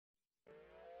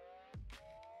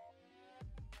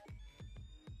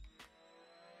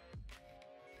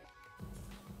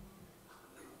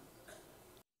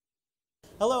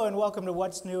Hello and welcome to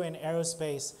What's New in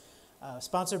Aerospace,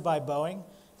 sponsored by Boeing.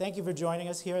 Thank you for joining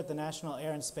us here at the National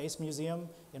Air and Space Museum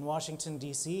in Washington,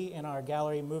 D.C. in our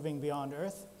gallery Moving Beyond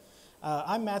Earth.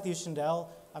 I'm Matthew Schindel.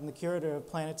 I'm the curator of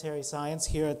Planetary Science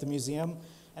here at the museum.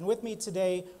 And with me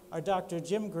today are Dr.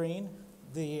 Jim Green,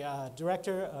 the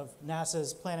director of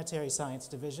NASA's Planetary Science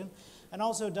Division, and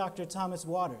also Dr. Thomas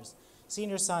Waters,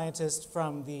 senior scientist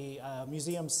from the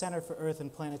museum's Center for Earth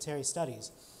and Planetary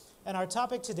Studies. And our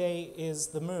topic today is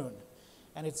the moon.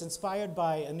 And it's inspired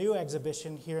by a new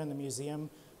exhibition here in the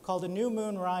museum called A New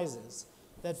Moon Rises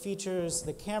that features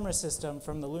the camera system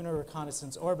from the Lunar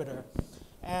Reconnaissance Orbiter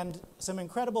and some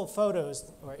incredible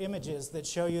photos or images that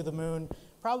show you the moon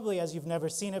probably as you've never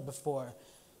seen it before.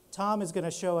 Tom is going to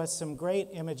show us some great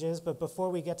images, but before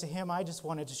we get to him, I just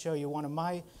wanted to show you one of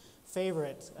my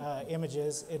favorite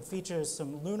images. It features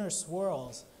some lunar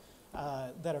swirls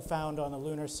that are found on the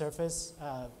lunar surface,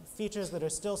 features that are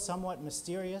still somewhat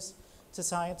mysterious to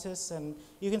scientists, and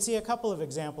you can see a couple of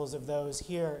examples of those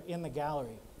here in the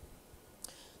gallery.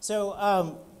 So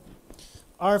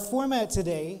our format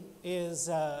today is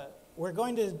we're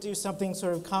going to do something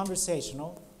sort of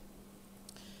conversational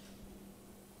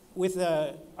with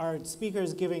our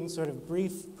speakers giving sort of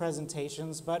brief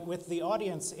presentations, but with the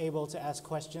audience able to ask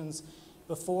questions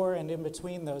before and in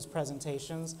between those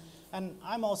presentations. And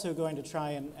I'm also going to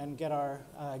try and get our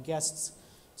guests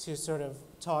to sort of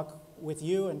talk with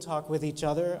you and talk with each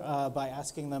other by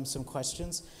asking them some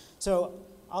questions. So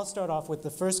I'll start off with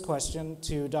the first question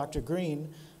to Dr.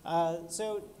 Green.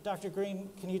 So Dr. Green,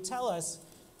 can you tell us,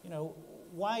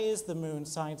 why is the moon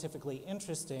scientifically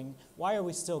interesting? Why are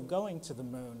we still going to the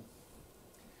moon?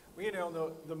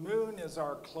 Well, the moon is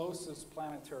our closest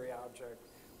planetary object.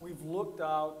 We've looked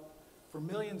out for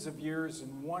millions of years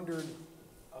and wondered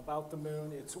about the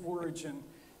moon, its origin,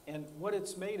 and what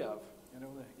it's made of.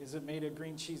 Is it made of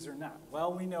green cheese or not?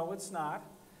 Well, we know it's not,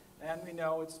 and we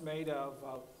know it's made of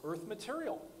Earth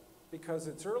material because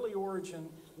its early origin,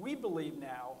 we believe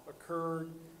now, occurred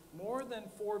more than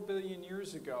 4 billion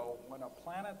years ago when a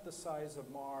planet the size of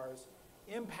Mars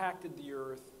impacted the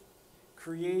Earth,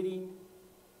 creating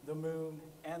the moon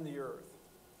and the Earth.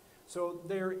 So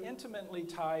they're intimately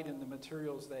tied in the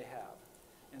materials they have.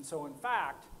 And so in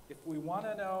fact, if we want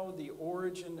to know the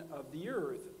origin of the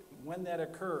Earth, when that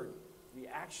occurred, we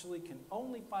actually can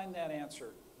only find that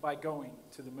answer by going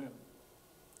to the moon.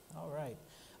 All right.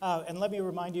 And let me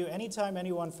remind you, anytime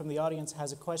anyone from the audience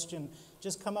has a question,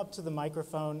 just come up to the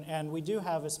microphone, and we do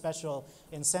have a special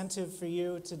incentive for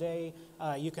you today.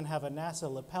 You can have a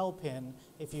NASA lapel pin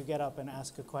if you get up and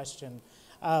ask a question.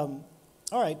 All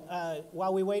right,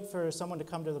 while we wait for someone to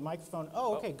come to the microphone,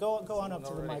 okay, go on up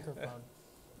to the microphone.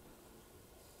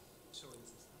 Sorry, this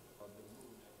is about the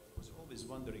moon. I was always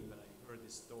wondering when I heard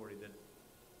this story that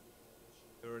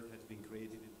Earth has been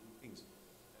created in two things.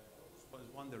 I was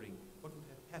wondering what would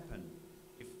have happened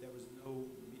if there was no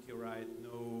meteorite,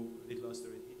 no little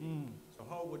asteroid hitting. So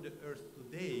how would the Earth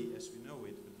today, as we know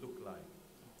it, would look like?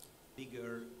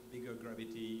 Bigger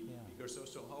gravity, bigger.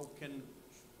 So how can?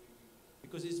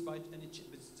 Because it's by any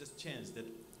it's just chance that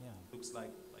looks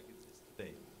like it is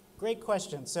today. Great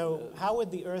question. So how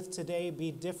would the Earth today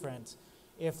be different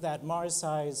if that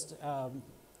Mars-sized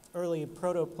early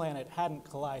protoplanet hadn't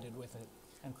collided with it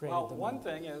and created the moon? Well, one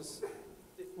thing is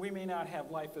we may not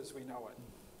have life as we know it.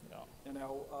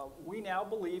 Yeah. We now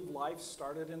believe life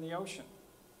started in the ocean.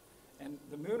 And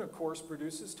the moon, of course,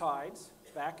 produces tides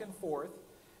back and forth.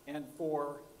 And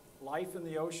for life in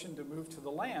the ocean to move to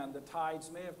the land, the tides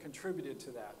may have contributed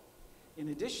to that. In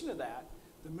addition to that,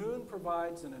 the moon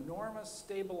provides an enormous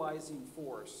stabilizing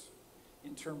force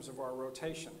in terms of our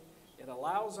rotation. It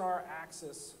allows our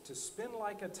axis to spin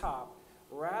like a top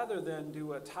rather than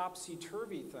do a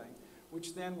topsy-turvy thing,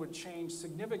 which then would change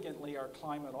significantly our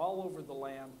climate all over the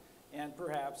land and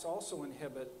perhaps also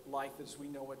inhibit life as we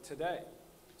know it today.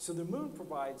 So the moon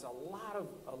provides a lot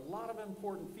of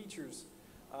important features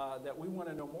that we want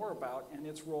to know more about and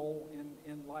its role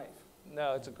in life.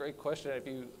 No, it's a great question. If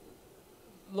you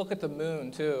look at the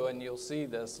moon too, and you'll see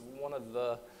this, one of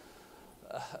the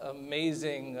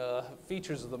amazing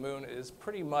features of the moon is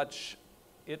pretty much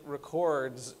it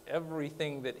records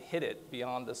everything that hit it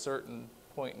beyond a certain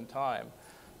point in time.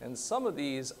 And some of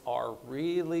these are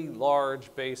really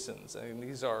large basins. I mean,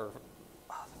 these are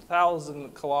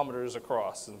 1,000 kilometers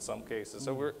across in some cases.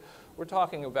 So we're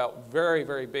talking about very,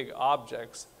 very big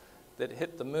objects that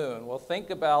hit the moon. Well, think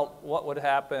about what would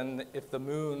happen if the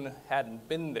moon hadn't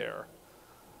been there.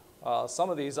 Some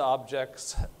of these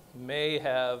objects may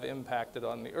have impacted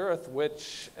on the Earth,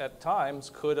 which at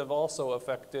times could have also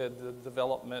affected the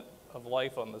development of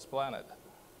life on this planet.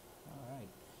 All right.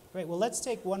 Great. Well, let's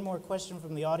take one more question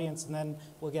from the audience, and then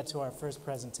we'll get to our first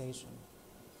presentation.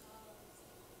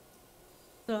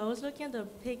 So I was looking at the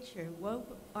picture. What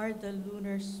are the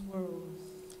lunar swirls?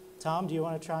 Tom, do you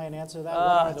want to try and answer that?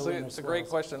 What are the lunar It's a great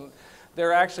swirls? question.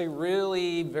 They're actually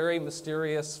really very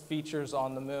mysterious features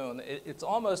on the moon. It's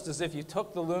almost as if you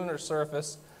took the lunar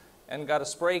surface and got a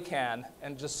spray can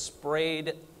and just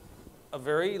sprayed a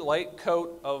very light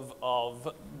coat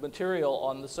of material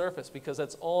on the surface, because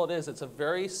that's all it is. It's a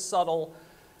very subtle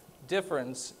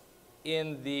difference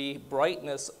in the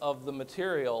brightness of the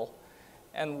material.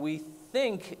 And we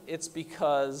think it's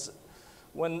because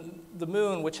when the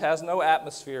moon, which has no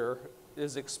atmosphere,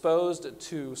 is exposed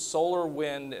to solar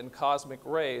wind and cosmic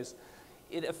rays,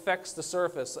 it affects the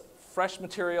surface. Fresh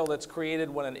material that's created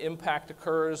when an impact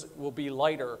occurs will be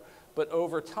lighter, but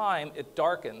over time it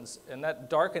darkens, and that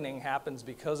darkening happens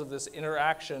because of this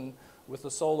interaction with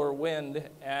the solar wind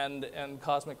and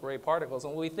cosmic ray particles.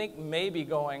 And what we think may be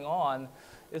going on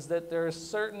is that there are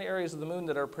certain areas of the moon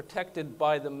that are protected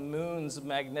by the moon's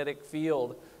magnetic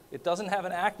field. It doesn't have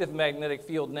an active magnetic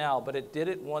field now, but it did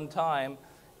at one time,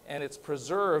 and it's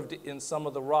preserved in some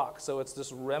of the rock. So it's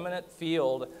this remnant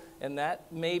field, and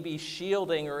that may be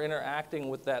shielding or interacting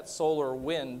with that solar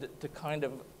wind to kind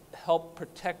of help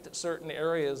protect certain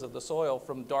areas of the soil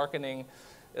from darkening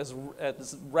as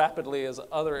rapidly as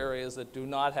other areas that do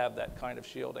not have that kind of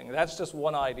shielding. That's just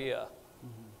one idea.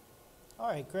 All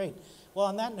right, great. Well,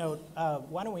 on that note,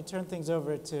 why don't we turn things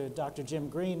over to Dr. Jim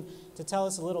Green to tell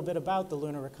us a little bit about the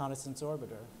Lunar Reconnaissance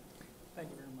Orbiter. Thank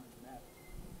you very much, Matt.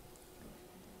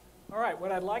 All right,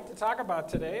 what I'd like to talk about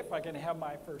today, if I can have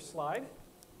my first slide,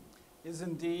 is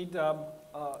indeed a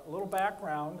little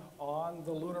background on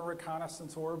the Lunar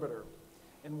Reconnaissance Orbiter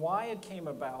and why it came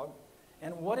about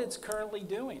and what it's currently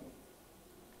doing.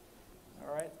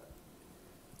 All right.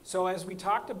 So as we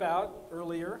talked about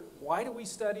earlier, why do we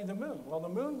study the moon? Well, the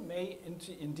moon may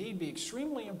indeed be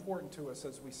extremely important to us,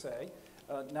 as we say,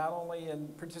 not only in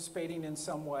participating in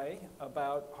some way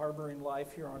about harboring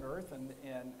life here on Earth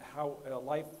and how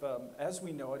life, as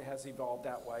we know it, has evolved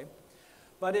that way,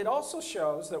 but it also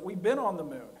shows that we've been on the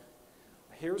moon.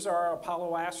 Here's our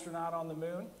Apollo astronaut on the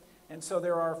moon. And so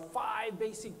there are 5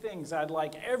 basic things I'd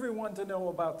like everyone to know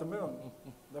about the moon.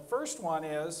 The first one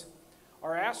is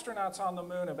our astronauts on the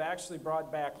moon have actually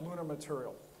brought back lunar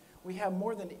material. We have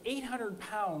more than 800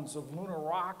 pounds of lunar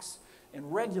rocks and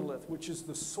regolith, which is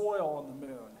the soil on the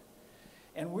moon.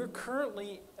 And we're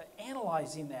currently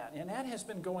analyzing that. And that has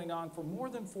been going on for more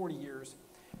than 40 years.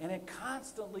 And it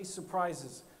constantly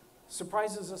surprises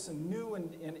us in new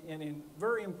and in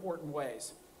very important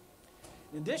ways.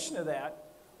 In addition to that,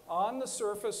 on the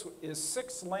surface is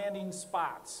 6 landing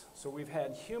spots. So we've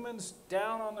had humans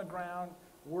down on the ground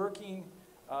working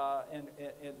and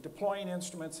deploying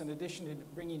instruments in addition to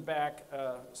bringing back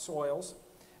soils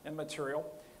and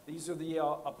material. These are the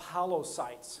Apollo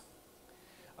sites.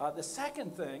 The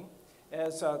second thing,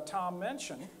 as Tom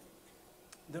mentioned,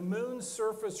 the moon's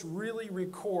surface really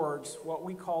records what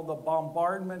we call the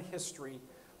bombardment history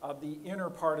of the inner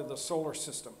part of the solar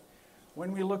system.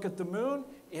 When we look at the moon,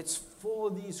 it's full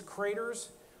of these craters,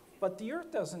 but the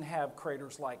Earth doesn't have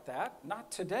craters like that, not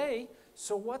today.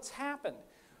 So what's happened?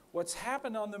 What's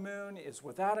happened on the moon is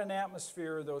without an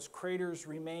atmosphere, those craters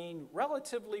remain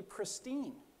relatively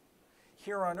pristine.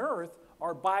 Here on Earth,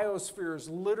 our biosphere has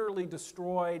literally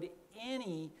destroyed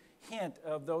any hint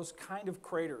of those kind of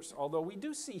craters, although we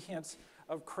do see hints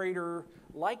of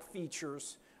crater-like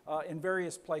features in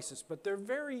various places, but they're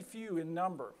very few in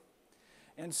number.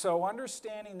 And so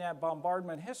understanding that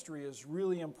bombardment history is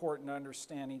really important to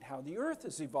understanding how the Earth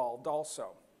has evolved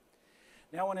also.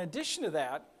 Now, in addition to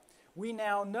that, we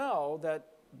now know that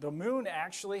the moon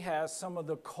actually has some of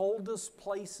the coldest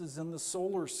places in the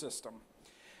solar system.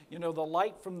 You know, the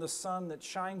light from the sun that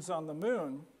shines on the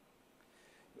moon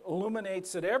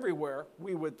illuminates it everywhere,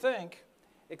 we would think,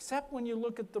 except when you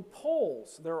look at the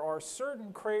poles. There are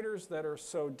certain craters that are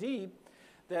so deep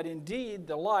that indeed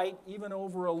the light, even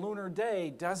over a lunar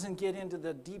day, doesn't get into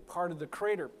the deep part of the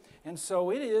crater. And so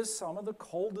it is some of the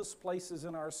coldest places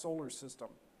in our solar system.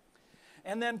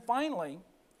 And then finally,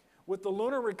 with the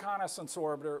Lunar Reconnaissance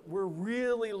Orbiter, we're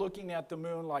really looking at the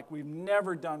moon like we've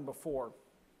never done before.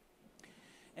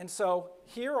 And so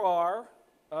here are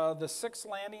the 6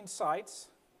 landing sites.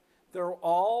 They're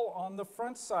all on the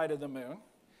front side of the moon.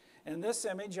 And this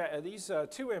image, these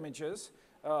 2 images,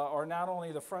 are not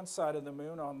only the front side of the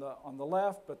moon on the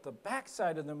left, but the back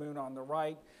side of the moon on the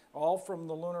right, all from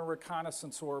the Lunar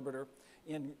Reconnaissance Orbiter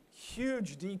in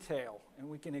huge detail. And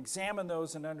we can examine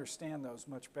those and understand those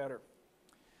much better.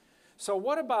 So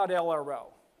what about LRO?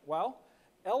 Well,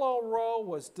 LRO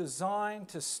was designed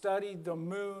to study the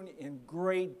moon in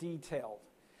great detail.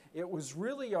 It was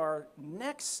really our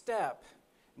next step,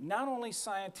 not only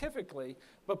scientifically,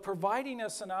 but providing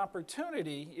us an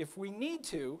opportunity, if we need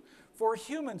to, for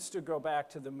humans to go back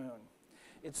to the moon.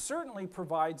 It certainly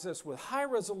provides us with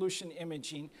high-resolution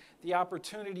imaging, the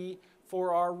opportunity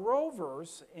for our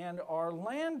rovers and our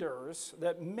landers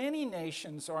that many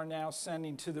nations are now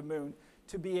sending to the moon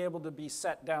to be able to be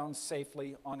set down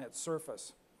safely on its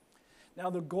surface. Now,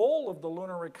 the goal of the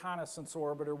Lunar Reconnaissance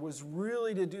Orbiter was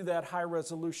really to do that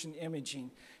high-resolution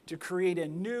imaging, to create a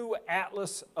new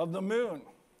atlas of the moon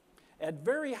at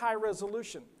very high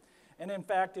resolution. And in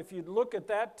fact, if you look at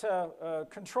that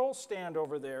control stand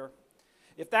over there,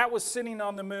 if that was sitting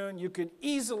on the moon, you could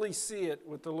easily see it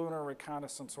with the Lunar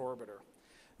Reconnaissance Orbiter.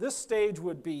 This stage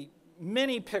would be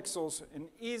many pixels and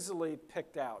easily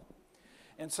picked out.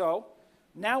 And so,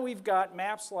 now we've got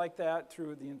maps like that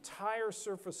through the entire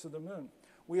surface of the moon.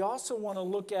 We also want to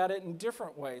look at it in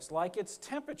different ways, like its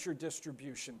temperature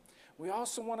distribution. We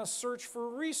also want to search for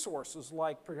resources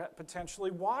like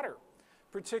potentially water,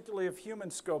 particularly if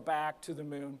humans go back to the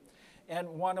moon and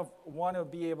want to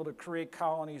be able to create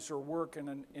colonies or work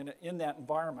in that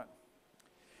environment.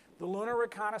 The Lunar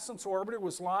Reconnaissance Orbiter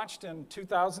was launched in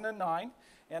 2009,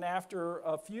 and after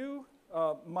a few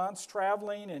months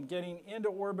traveling and getting into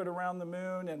orbit around the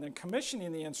moon and then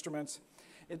commissioning the instruments,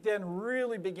 it then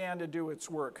really began to do its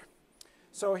work.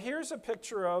 So here's a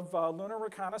picture of Lunar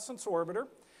Reconnaissance Orbiter,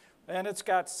 and it's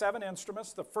got 7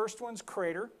 instruments. The first one's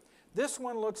Crater. This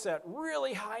one looks at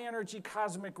really high energy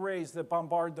cosmic rays that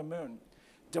bombard the moon.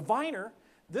 Diviner,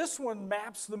 this one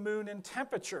maps the moon in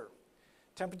temperature.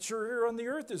 Temperature here on the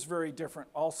Earth is very different,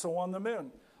 also on the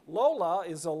moon. Lola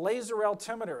is a laser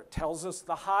altimeter, tells us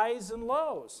the highs and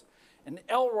lows. And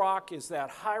LROC is that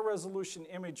high resolution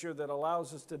imager that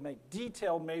allows us to make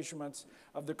detailed measurements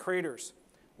of the craters.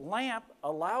 LAMP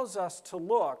allows us to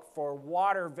look for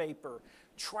water vapor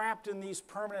trapped in these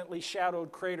permanently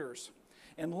shadowed craters.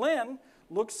 And LIN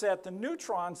looks at the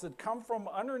neutrons that come from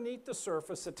underneath the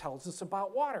surface that tells us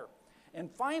about water.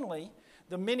 And finally,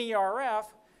 the Mini-RF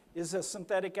is a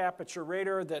synthetic aperture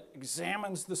radar that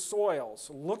examines the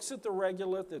soils, looks at the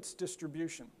regolith, its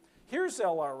distribution. Here's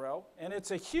LRO, and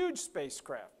it's a huge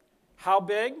spacecraft. How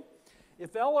big?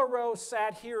 If LRO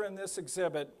sat here in this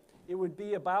exhibit, it would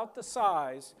be about the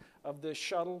size of this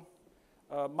shuttle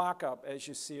mock-up as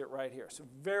you see it right here. So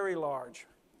very large.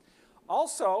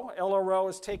 Also, LRO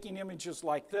is taking images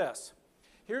like this.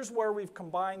 Here's where we've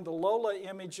combined the Lola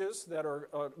images that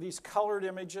are these colored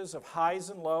images of highs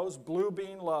and lows, blue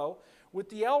being low, with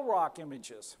the LROC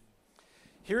images.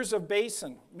 Here's a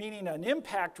basin, meaning an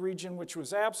impact region which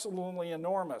was absolutely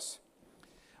enormous.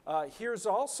 Here's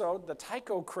also the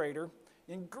Tycho crater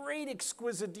in great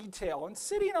exquisite detail. And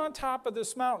sitting on top of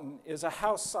this mountain is a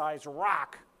house-sized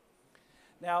rock.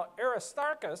 Now,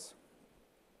 Aristarchus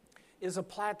is a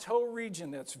plateau region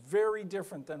that's very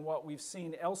different than what we've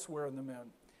seen elsewhere in the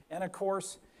moon. And of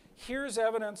course, here's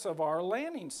evidence of our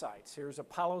landing sites. Here's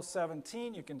Apollo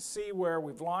 17. You can see where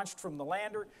we've launched from the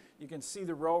lander. You can see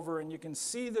the rover, and you can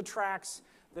see the tracks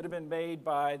that have been made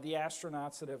by the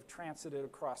astronauts that have transited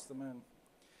across the moon.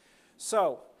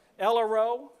 So,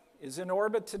 LRO is in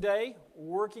orbit today,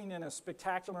 working in a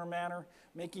spectacular manner,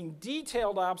 making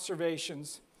detailed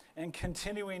observations, and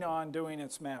continuing on doing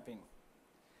its mapping.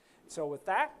 So with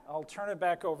that, I'll turn it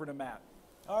back over to Matt.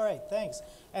 All right, thanks.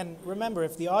 And remember,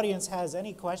 if the audience has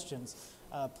any questions,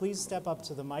 please step up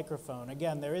to the microphone.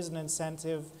 Again, there is an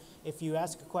incentive. If you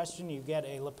ask a question, you get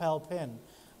a lapel pin.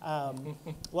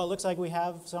 Well, it looks like we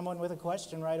have someone with a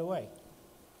question right away.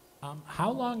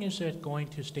 How long is it going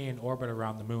to stay in orbit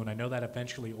around the moon? I know that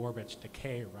eventually orbits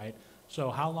decay, right?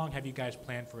 So how long have you guys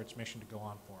planned for its mission to go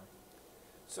on for?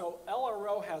 So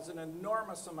LRO has an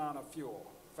enormous amount of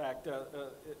fuel. In fact,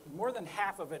 more than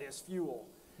half of it is fuel.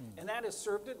 And that has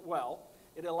served it well.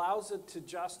 It allows it to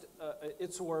adjust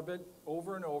its orbit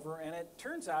over and over, and it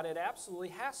turns out it absolutely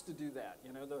has to do that.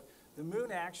 You know, the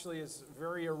moon actually is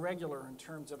very irregular in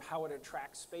terms of how it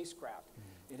attracts spacecraft.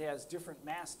 It has different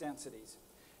mass densities.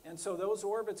 And so those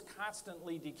orbits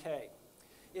constantly decay.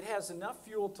 It has enough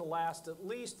fuel to last at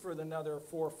least for another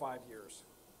 4 or 5 years.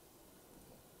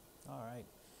 All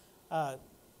right.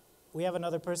 We have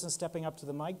another person stepping up to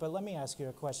the mic, but let me ask you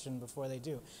a question before they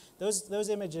do. Those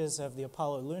images of the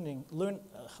Apollo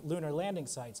lunar landing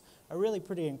sites are really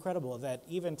pretty incredible, that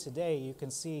even today you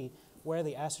can see where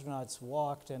the astronauts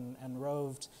walked and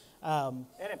roved. And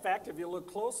in fact, if you look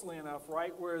closely enough,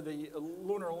 right where the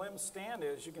lunar limb stand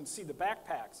is, you can see the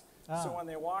backpacks. So when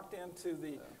they walked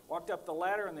up the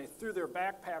ladder and they threw their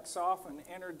backpacks off and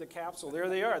entered the capsule, there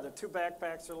they are. The two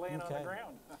backpacks are laying on the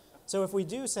ground. So if we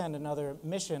do send another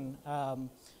mission,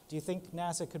 do you think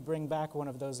NASA could bring back one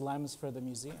of those LEMs for the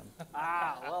museum?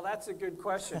 Well, that's a good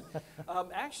question.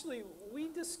 Actually, we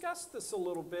discussed this a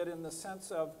little bit in the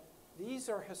sense of these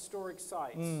are historic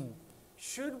sites.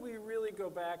 Should we really go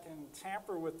back and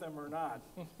tamper with them or not?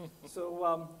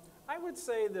 So I would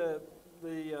say the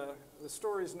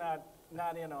story's not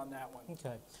in on that one.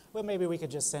 Okay. Well, maybe we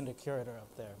could just send a curator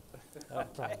up there. That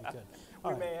would probably be good.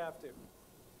 We may have to.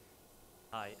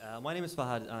 Hi, my name is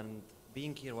Fahad, and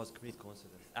being here was a complete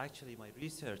coincidence. Actually, my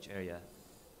research area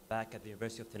back at the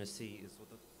University of Tennessee is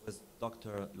with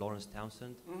Dr. Lawrence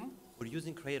Townsend. We're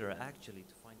using Crater actually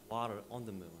to find water on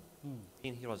the moon.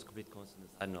 Being here was a complete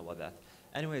coincidence. I don't know about that.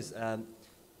 Anyways, the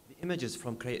images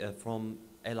from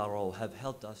LRO have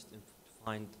helped us to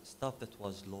find stuff that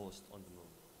was lost on the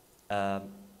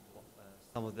moon.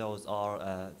 Some of those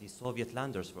are the Soviet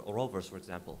landers or rovers, for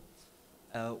example.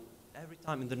 Every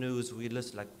time in the news we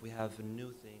list like we have a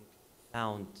new thing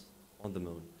found on the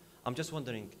moon. I'm just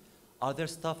wondering, are there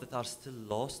stuff that are still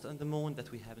lost on the moon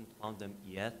that we haven't found them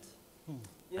yet?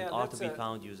 Yeah, and are to be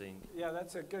found using? Yeah,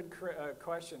 that's a good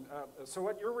question. So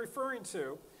what you're referring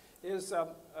to is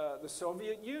the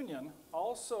Soviet Union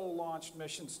also launched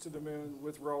missions to the moon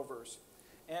with rovers.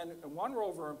 And one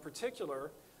rover in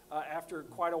particular, after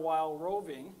quite a while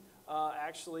roving,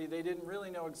 actually they didn't really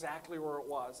know exactly where it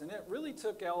was. And it really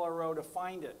took LRO to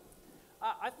find it.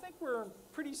 I think we're in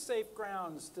pretty safe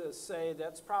grounds to say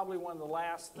that's probably one of the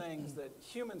last things that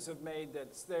humans have made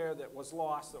that's there that was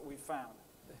lost that we found.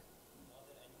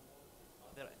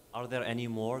 Are there any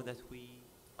more that we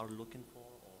are looking for?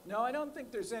 No, I don't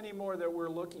think there's any more that we're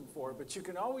looking for, but you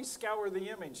can always scour the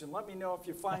image and let me know if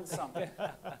you find something.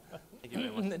 Thank you very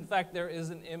much. In fact, there is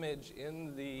an image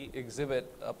in the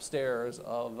exhibit upstairs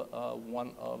of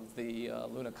one of the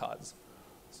lunicods.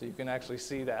 So you can actually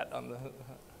see that on the...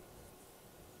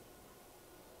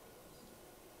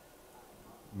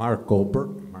 Mark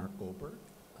Goldberg.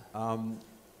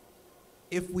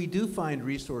 If we do find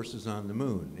resources on the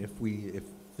moon, if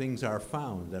things are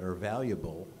found that are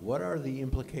valuable, what are the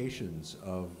implications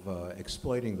of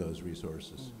exploiting those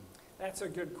resources? That's a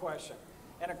good question.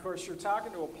 And of course, you're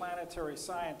talking to a planetary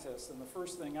scientist, and the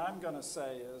first thing I'm going to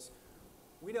say is,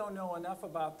 we don't know enough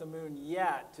about the moon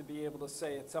yet to be able to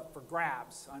say it's up for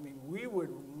grabs. I mean, we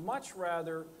would much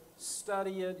rather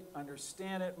study it,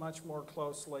 understand it much more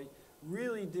closely,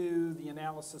 really do the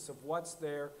analysis of what's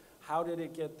there, how did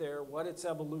it get there, what its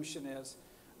evolution is,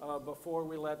 before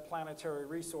we let planetary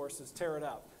resources tear it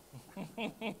up.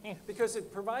 Because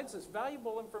it provides us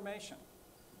valuable information,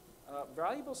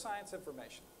 valuable science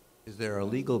information. Is there a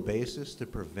legal basis to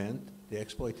prevent the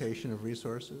exploitation of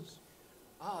resources?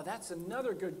 That's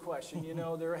another good question. You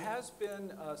know, there has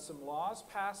been some laws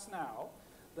passed now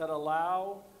that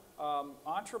allow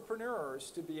entrepreneurs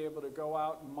to be able to go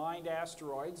out and mine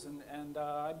asteroids, and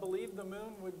I believe the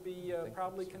moon would be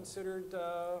probably considered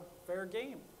fair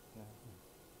game. Yeah.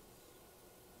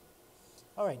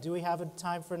 All right, do we have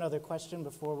time for another question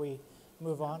before we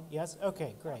move on? Yes?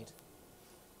 Okay, great.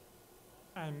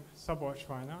 I'm Sabor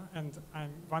Schweiner, and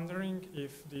I'm wondering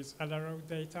if these LRO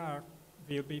data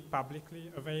will be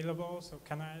publicly available, so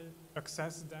can I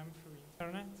access them through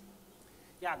internet?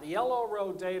 Yeah, the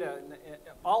LRO data,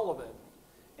 all of it,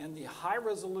 and the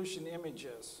high-resolution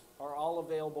images are all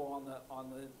available on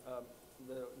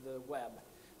the web.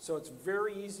 So it's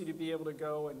very easy to be able to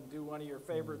go and do one of your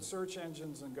favorite search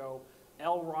engines and go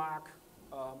LROC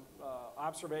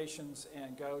observations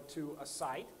and go to a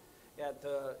site at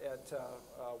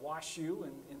WashU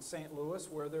in St. Louis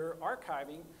where they're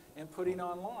archiving and putting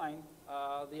online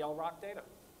the LROC data.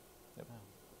 Yep.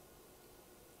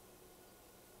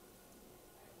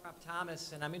 Rob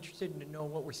Thomas, and I'm interested to know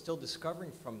what we're still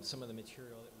discovering from some of the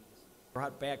material that we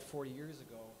brought back 40 years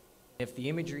ago. If the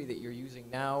imagery that you're using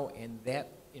now and that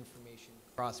information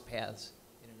cross paths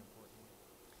in an important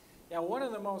way. Yeah, one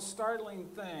of the most startling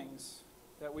things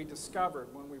that we discovered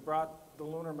when we brought the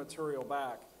lunar material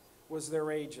back was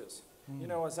their ages. You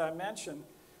know, as I mentioned,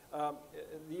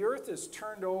 the Earth is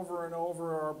turned over and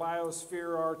over, our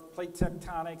biosphere, our plate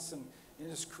tectonics, and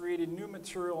has created new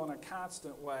material in a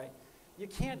constant way. You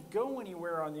can't go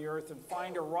anywhere on the Earth and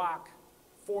find a rock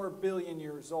 4 billion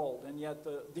years old, and yet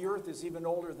the Earth is even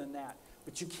older than that.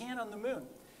 But you can on the moon.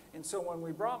 And so when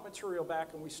we brought material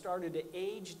back and we started to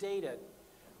age date it,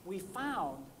 we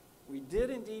did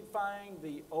indeed find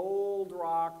the old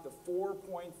rock, the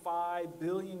 4.5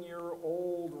 billion year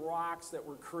old rocks that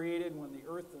were created when the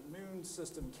Earth and Moon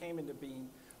system came into being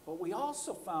But we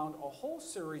also found a whole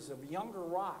series of younger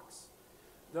rocks,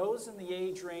 those in the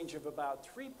age range of about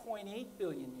 3.8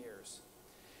 billion years.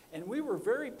 And we were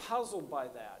very puzzled by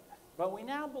that, but we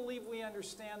now believe we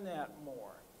understand that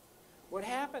more. What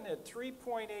happened at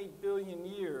 3.8 billion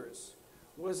years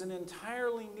was an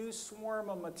entirely new swarm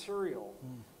of material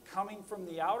coming from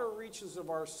the outer reaches of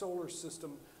our solar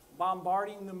system,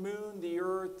 bombarding the moon, the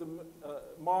Earth,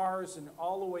 Mars, and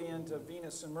all the way into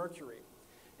Venus and Mercury.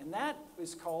 And that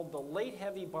is called the late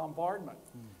heavy bombardment.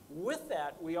 With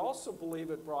that, we also believe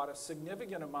it brought a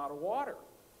significant amount of water.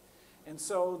 And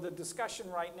so the discussion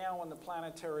right now in the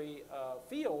planetary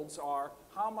fields are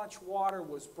how much water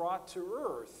was brought to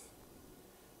Earth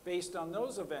based on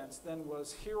those events than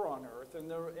was here on Earth.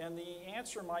 And the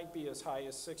answer might be as high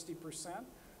as 60%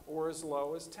 or as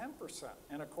low as 10%.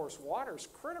 And of course, water is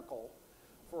critical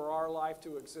for our life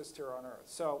to exist here on Earth.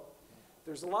 So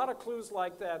there's a lot of clues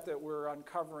like that that we're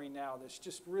uncovering now that's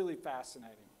just really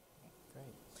fascinating. Great.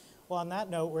 Well, on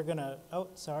that note, we're going to, oh,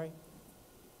 sorry.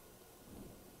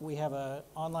 We have an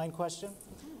online question.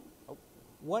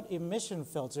 What emission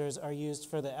filters are used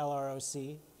for the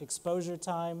LROC? Exposure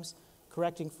times,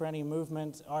 correcting for any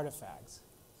movement artifacts?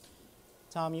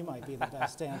 Tom, you might be the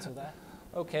best to answer that.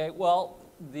 Okay, well,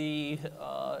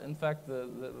 in fact,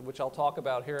 which I'll talk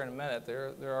about here in a minute,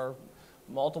 there are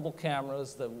multiple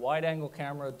cameras. The wide-angle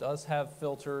camera does have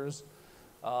filters.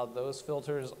 Those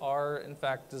filters are, in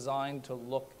fact, designed to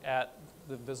look at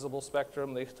the visible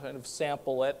spectrum. They kind of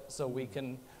sample it so we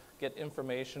can get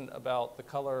information about the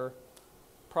color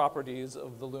properties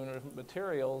of the lunar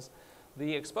materials.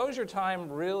 The exposure time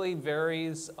really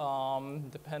varies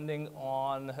depending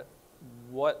on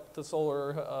what the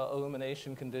solar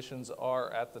illumination conditions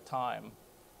are at the time.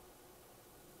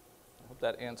 I hope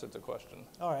that answered the question.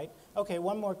 All right. Okay,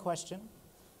 one more question.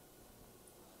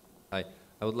 Hi.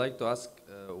 I would like to ask,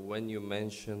 when you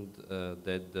mentioned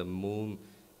that the moon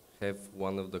have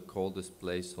one of the coldest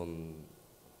places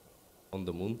on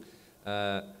the moon,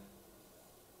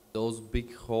 those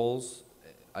big holes,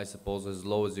 I suppose as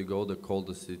low as you go, the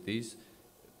coldest it is.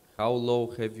 How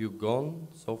low have you gone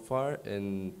so far?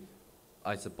 And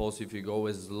I suppose if you go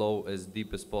as low, as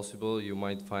deep as possible, you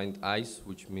might find ice,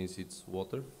 which means it's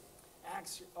water.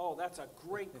 Oh, that's a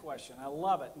great question. I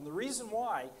love it. And the reason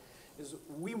why is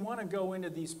we want to go into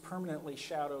these permanently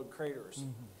shadowed craters.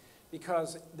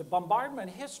 Because the bombardment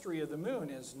history of the moon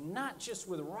is not just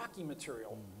with rocky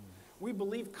material. We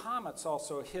believe comets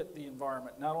also hit the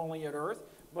environment, not only at Earth,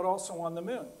 but also on the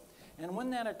moon. And when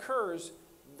that occurs,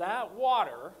 that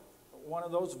water, one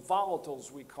of those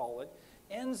volatiles we call it,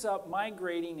 ends up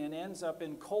migrating and ends up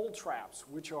in cold traps,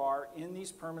 which are in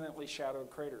these permanently shadowed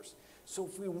craters. So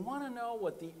if we want to know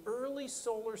what the early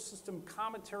solar system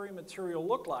cometary material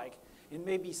looked like, it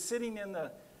may be sitting in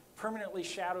the permanently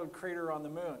shadowed crater on the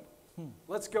moon.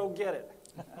 Let's go get it.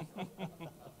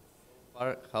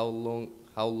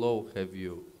 How low have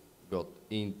you got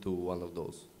into one of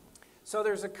those? So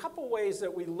there's a couple ways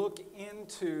that we look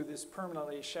into this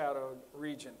permanently shadowed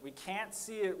region. We can't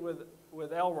see it with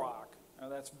LROC. Now,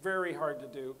 that's very hard to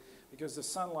do because the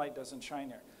sunlight doesn't shine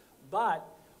there. But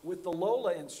with the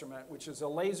LOLA instrument, which is a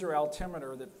laser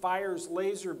altimeter that fires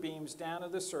laser beams down to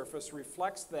the surface,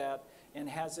 reflects that, and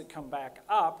has it come back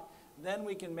up, then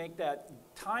we can make that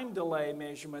time delay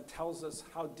measurement, tells us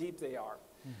how deep they are.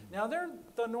 Now, they're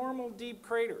the normal deep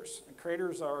craters. And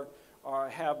craters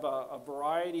have a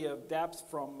variety of depth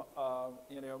from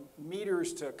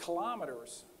meters to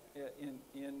kilometers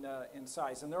in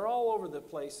size. And they're all over the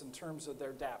place in terms of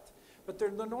their depth. But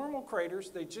they're the normal craters.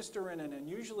 They just are in an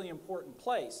unusually important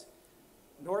place,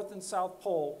 North and South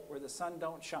Pole, where the sun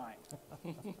don't shine.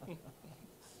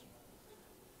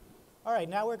 All right,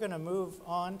 now we're going to move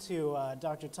on to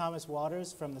Dr. Thomas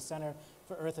Waters from the Center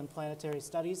for Earth and Planetary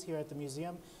Studies here at the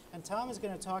museum. And Tom is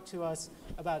going to talk to us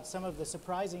about some of the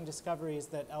surprising discoveries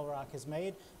that LROC has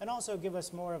made, and also give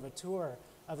us more of a tour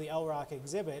of the LROC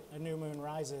exhibit, A New Moon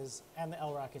Rises, and the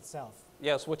LROC itself.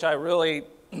 Yes, which I really,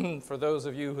 for those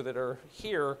of you that are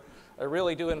here, I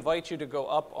really do invite you to go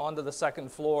up onto the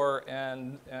second floor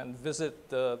and visit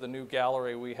the new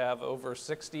gallery. We have over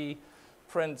 60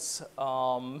 prints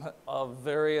of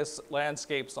various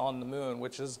landscapes on the moon,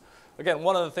 which is, again,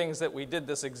 one of the things that we did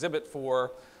this exhibit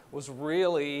for was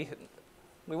really,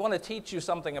 we want to teach you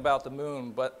something about the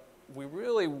moon, but we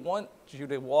really want you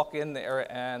to walk in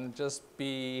there and just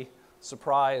be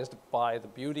surprised by the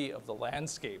beauty of the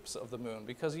landscapes of the moon,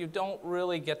 because you don't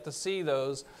really get to see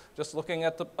those just looking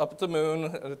at up at the moon,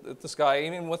 at the sky,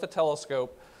 even with a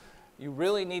telescope. You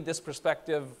really need this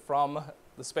perspective from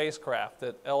the spacecraft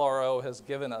that LRO has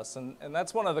given us, and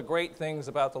that's one of the great things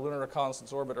about the Lunar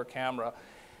Reconnaissance Orbiter Camera.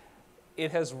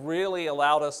 it has really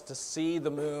allowed us to see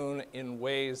the moon in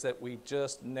ways that we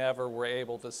just never were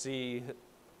able to see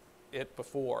it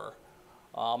before.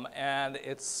 And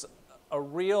it's a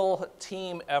real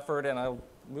team effort, and I'll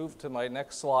move to my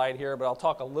next slide here, but I'll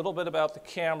talk a little bit about the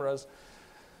cameras.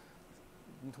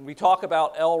 We talk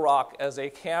about LROC as a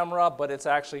camera, but it's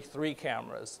actually 3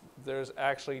 cameras. There's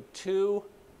actually 2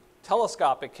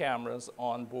 telescopic cameras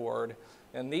on board,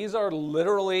 and these are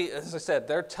literally, as I said,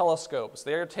 they're telescopes.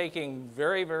 They're taking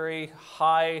very, very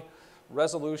high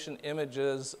resolution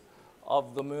images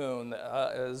of the moon.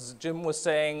 As Jim was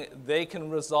saying, they can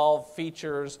resolve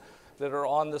features that are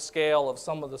on the scale of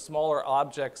some of the smaller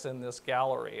objects in this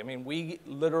gallery. I mean, we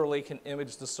literally can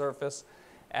image the surface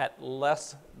at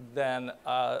less than,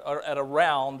 or at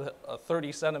around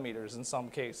 30 centimeters in some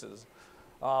cases,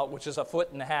 which is 1.5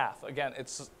 feet. Again,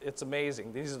 it's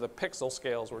amazing. These are the pixel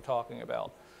scales we're talking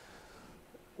about.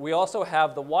 We also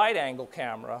have the wide-angle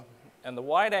camera, and the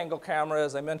wide-angle camera,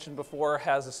 as I mentioned before,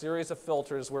 has a series of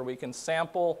filters where we can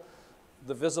sample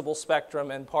the visible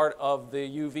spectrum and part of the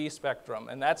UV spectrum,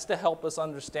 and that's to help us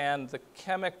understand the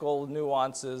chemical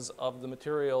nuances of the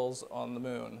materials on the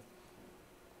moon.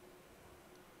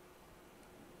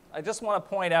 I just want to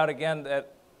point out again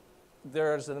that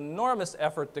there's an enormous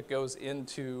effort that goes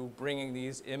into bringing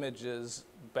these images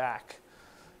back,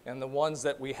 and the ones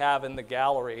that we have in the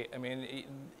gallery. I mean,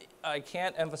 I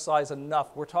can't emphasize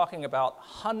enough, we're talking about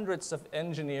hundreds of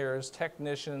engineers,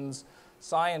 technicians,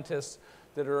 scientists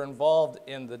that are involved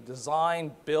in the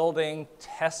design, building,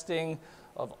 testing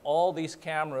of all these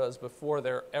cameras before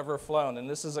they're ever flown. And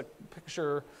this is a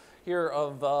picture here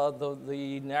of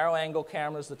the narrow-angle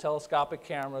cameras, the telescopic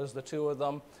cameras, the 2 of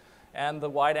them, and the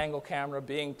wide-angle camera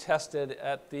being tested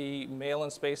at the Malin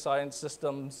Space Science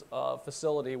Systems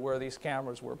facility where these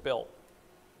cameras were built.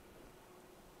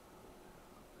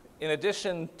 In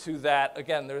addition to that,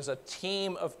 again, there's a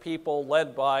team of people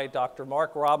led by Dr.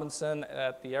 Mark Robinson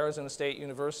at the Arizona State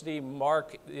University.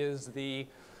 Mark is the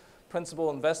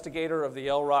principal investigator of the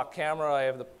LROC camera. I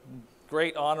have the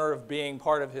great honor of being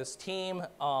part of his team,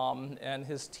 and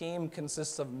his team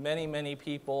consists of many, many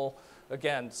people,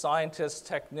 again, scientists,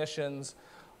 technicians,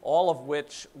 all of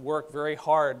which work very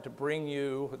hard to bring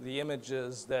you the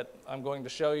images that I'm going to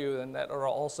show you and that are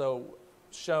also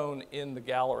shown in the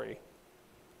gallery.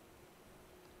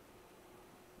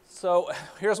 So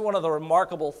here's one of the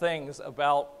remarkable things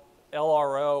about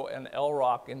LRO and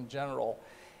LROC in general.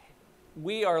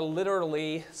 We are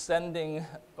literally sending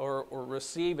or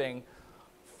receiving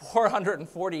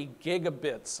 440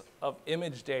 gigabits of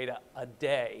image data a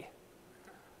day.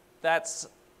 That's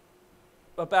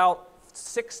about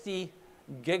 60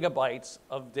 gigabytes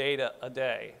of data a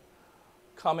day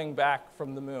coming back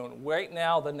from the moon. Right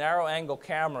now, the narrow-angle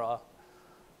camera,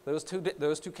 those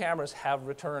two cameras have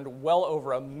returned well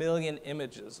over 1 million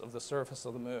images of the surface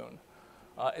of the moon.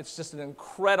 It's just an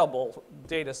incredible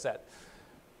data set.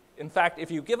 In fact, if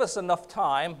you give us enough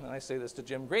time, and I say this to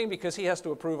Jim Green because he has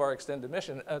to approve our extended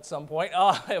mission at some point,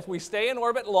 if we stay in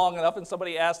orbit long enough, and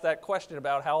somebody asked that question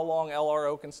about how long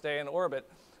LRO can stay in orbit,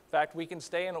 in fact, we can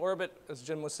stay in orbit, as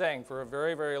Jim was saying, for a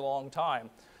very, very long time.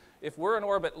 If we're in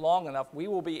orbit long enough, we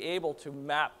will be able to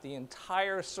map the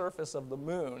entire surface of the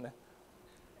moon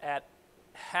at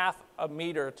 0.5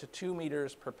 meter to 2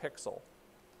 meters per pixel.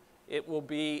 It will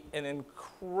be an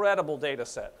incredible data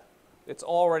set.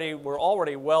 We're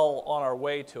already well on our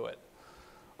way to it.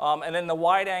 And then the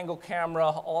wide-angle camera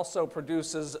also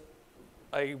produces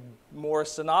a more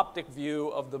synoptic view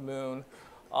of the moon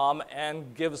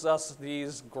and gives us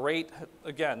these great,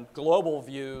 again, global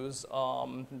views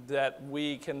that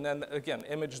we can then, again,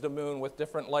 image the moon with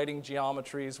different lighting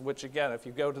geometries, which, again, if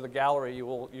you go to the gallery, you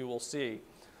will see.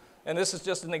 And this is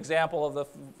just an example of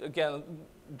again,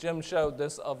 Jim showed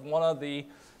this, of one of the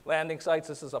landing sites.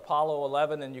 This is Apollo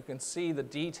 11, and you can see the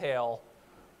detail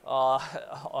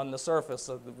on the surface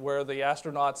of where the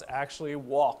astronauts actually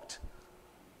walked.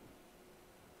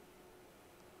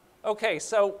 Okay,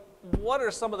 so what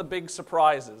are some of the big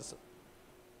surprises?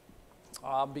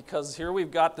 Because here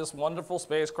we've got this wonderful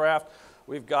spacecraft.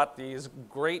 We've got these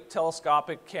great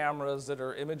telescopic cameras that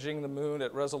are imaging the moon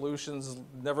at resolutions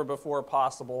never before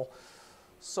possible.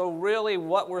 So really,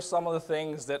 what were some of the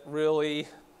things that really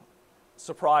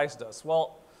surprised us?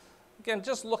 Well, again,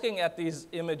 just looking at these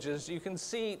images, you can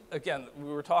see, again,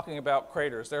 we were talking about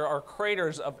craters. There are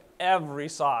craters of every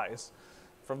size,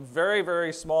 from very,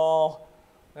 very small,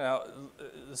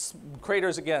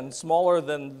 craters, again, smaller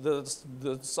than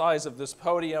the size of this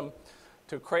podium,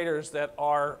 to craters that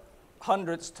are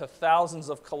hundreds to thousands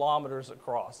of kilometers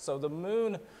across. So the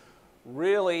moon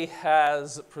really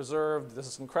has preserved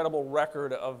this incredible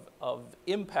record of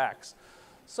impacts.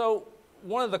 So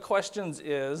one of the questions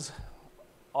is,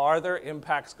 are there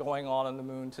impacts going on the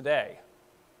moon today?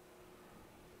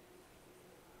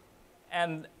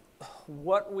 And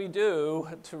what we do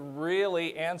to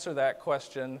really answer that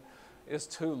question is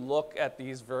to look at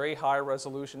these very high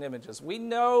resolution images. We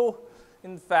know,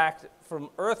 in fact, from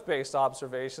Earth-based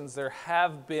observations, there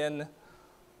have been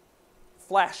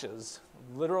flashes,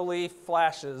 literally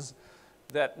flashes,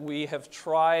 that we have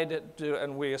tried to,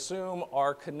 and we assume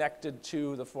are connected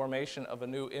to the formation of a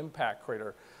new impact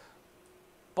crater.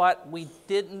 But we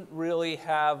didn't really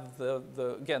have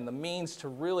the means to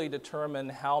really determine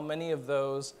how many of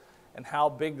those and how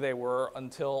big they were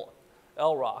until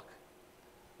LROC.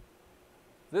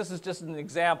 This is just an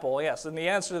example, yes, and the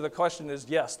answer to the question is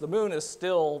yes, the moon is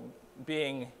still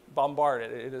being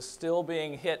bombarded. It is still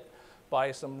being hit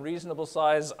by some reasonable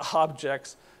sized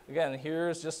objects. Again,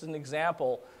 here's just an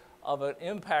example of an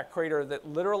impact crater that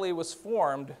literally was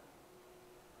formed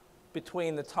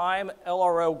between the time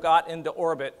LRO got into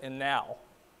orbit and now.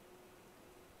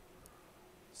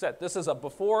 This is a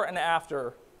before and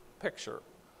after picture.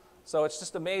 So it's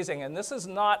just amazing. And this is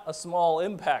not a small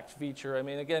impact feature. I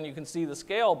mean, again, you can see the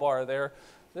scale bar there.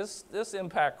 This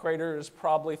impact crater is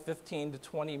probably 15 to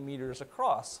 20 meters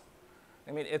across.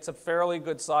 I mean, it's a fairly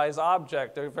good size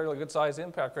object, a fairly good size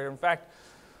impact crater. In fact,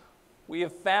 we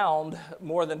have found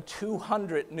more than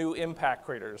 200 new impact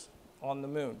craters on the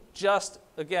moon, just,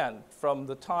 again, from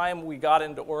the time we got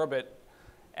into orbit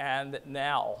and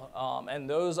now. And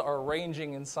those are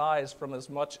ranging in size from as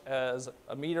much as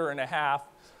 1.5 meters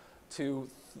to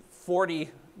 40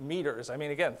 meters. I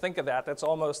mean, again, think of that. That's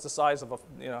almost the size of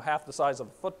half the size of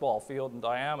a football field in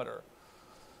diameter.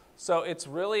 So it's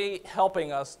really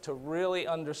helping us to really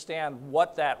understand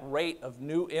what that rate of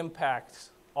new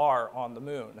impacts are on the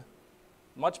moon.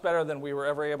 Much better than we were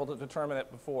ever able to determine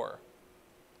it before.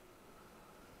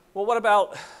 Well, what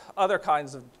about other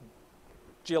kinds of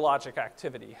geologic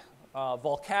activity?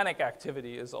 Volcanic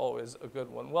activity is always a good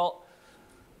one. Well,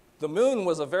 the moon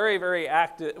was very, very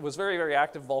active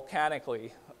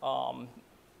volcanically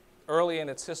early in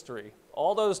its history.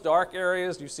 All those dark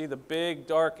areas, you see the big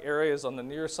dark areas on the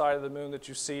near side of the moon that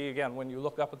you see, again, when you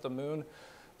look up at the moon.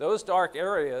 Those dark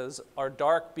areas are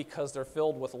dark because they're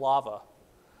filled with lava.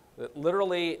 That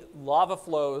literally, lava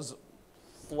flows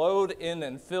flowed in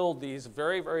and filled these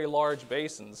very, very large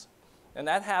basins. And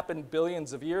that happened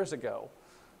billions of years ago.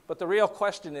 But the real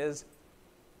question is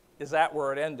that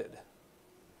where it ended?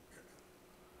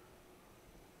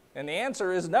 And the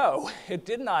answer is no, it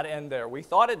did not end there. We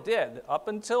thought it did. Up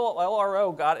until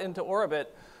LRO got into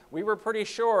orbit, we were pretty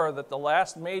sure that the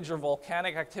last major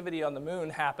volcanic activity on the moon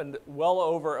happened well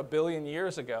over 1 billion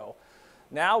years ago.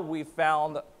 Now we've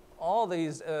found all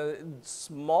these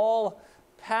small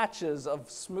patches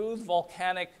of smooth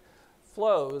volcanic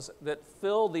flows that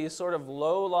fill these sort of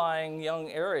low-lying young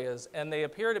areas, and they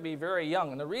appear to be very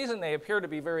young. And the reason they appear to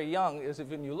be very young is if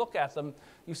when you look at them,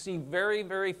 you see very,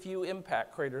 very few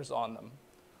impact craters on them.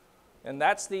 And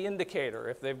that's the indicator.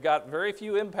 If they've got very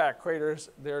few impact craters,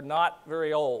 they're not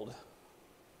very old.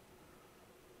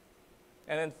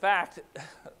 And in fact,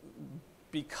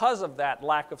 because of that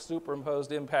lack of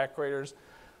superimposed impact craters,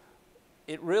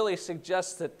 it really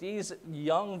suggests that these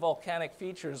young volcanic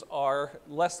features are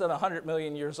less than 100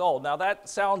 million years old. Now that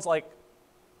sounds like,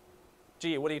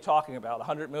 gee, what are you talking about,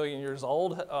 100 million years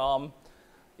old?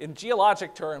 In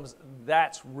geologic terms,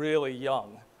 that's really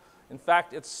young. In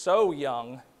fact, it's so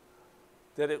young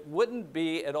that it wouldn't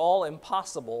be at all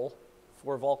impossible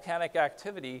for volcanic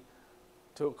activity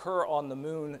to occur on the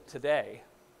moon today.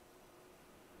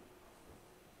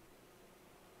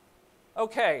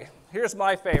 Okay, here's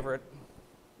my favorite.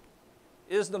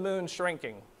 Is the moon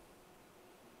shrinking?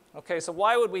 Okay, so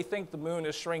why would we think the moon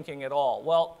is shrinking at all?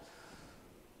 Well,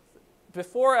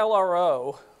 before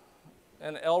LRO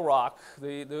and LROC,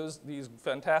 these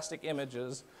fantastic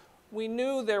images, we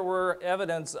knew there were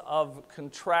evidence of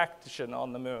contraction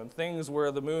on the moon, things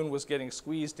where the moon was getting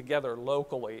squeezed together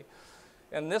locally.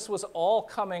 And this was all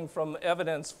coming from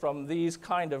evidence from these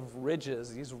kind of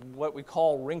ridges, these what we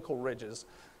call wrinkle ridges.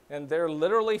 And they're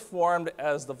literally formed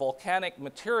as the volcanic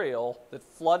material that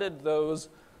flooded those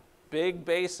big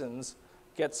basins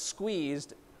gets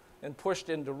squeezed and pushed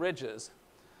into ridges.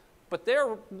 But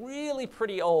they're really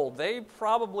pretty old. They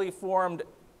probably formed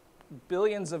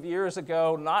billions of years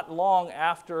ago, not long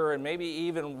after and maybe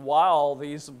even while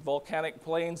these volcanic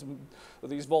plains,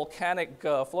 these volcanic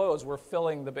flows were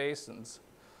filling the basins.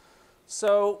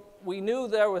 So we knew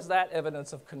there was that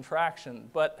evidence of contraction,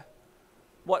 but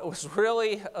what was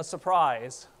really a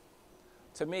surprise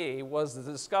to me was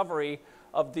the discovery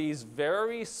of these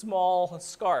very small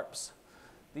scarps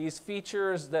these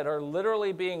features that are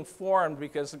literally being formed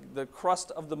because the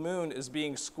crust of the moon is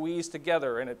being squeezed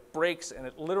together and it breaks and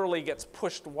it literally gets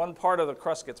pushed, one part of the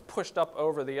crust gets pushed up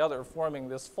over the other, forming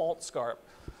this fault scarp.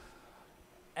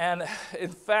 And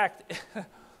in fact,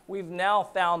 we've now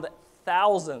found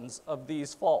thousands of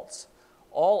these faults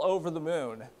all over the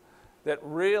moon that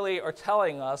really are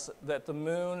telling us that the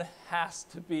moon has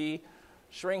to be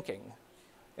shrinking.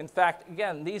 In fact,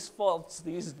 again, these faults,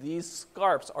 these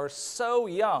scarps are so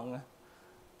young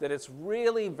that it's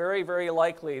really very, very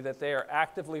likely that they are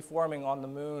actively forming on the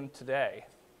moon today.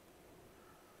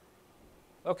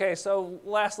 Okay, so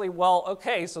lastly, well,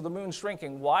 okay, so the moon's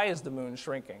shrinking. Why is the moon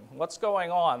shrinking? What's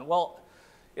going on? Well,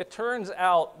 it turns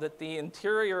out that the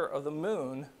interior of the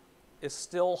moon is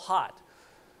still hot.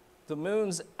 The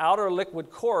moon's outer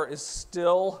liquid core is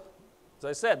still, as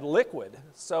I said, liquid.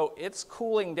 So it's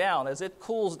cooling down. As it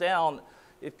cools down,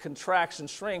 it contracts and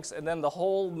shrinks, and then the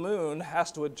whole moon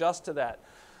has to adjust to that.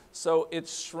 So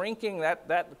it's shrinking,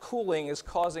 that cooling is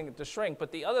causing it to shrink.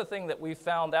 But the other thing that we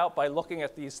found out by looking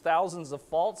at these thousands of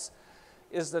faults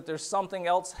is that there's something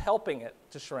else helping it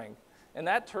to shrink. And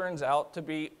that turns out to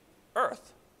be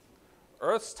Earth.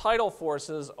 Earth's tidal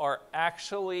forces are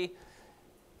actually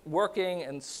working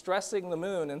and stressing the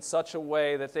moon in such a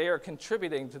way that they are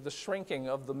contributing to the shrinking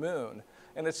of the moon.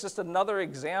 And it's just another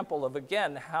example of,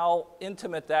 again, how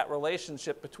intimate that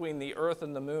relationship between the Earth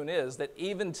and the moon is, that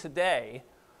even today,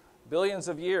 billions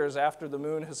of years after the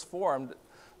moon has formed,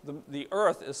 the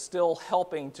Earth is still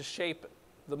helping to shape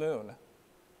the moon.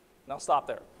 Now stop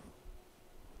there.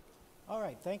 All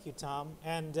right, thank you, Tom.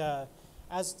 And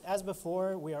as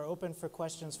before, we are open for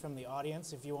questions from the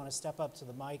audience. If you want to step up to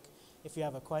the mic, if you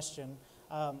have a question.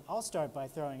 I'll start by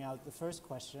throwing out the first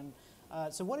question.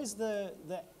 So what is the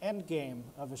end game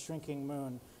of a shrinking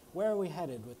moon? Where are we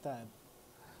headed with that?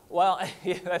 Well,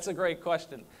 yeah, that's a great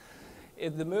question.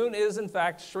 If the moon is in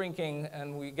fact shrinking,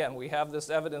 and we have this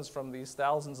evidence from these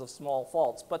thousands of small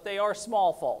faults, but they are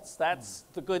small faults. That's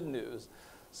the good news.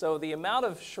 So the amount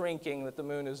of shrinking that the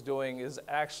moon is doing is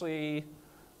actually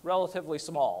relatively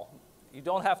small. You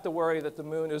don't have to worry that the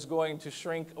moon is going to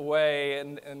shrink away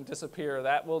and disappear.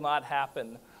 That will not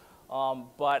happen.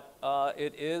 But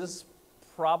it is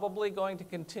probably going to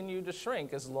continue to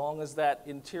shrink as long as that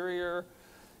interior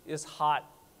is hot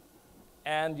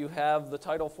and you have the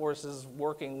tidal forces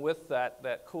working with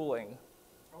that cooling.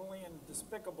 Only in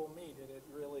Despicable Me did it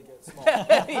really get small.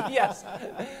 Yes.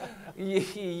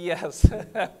 Yes.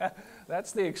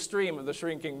 That's the extreme of the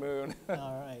shrinking moon.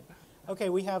 All right. Okay,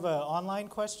 we have an online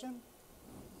question.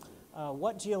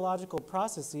 What geological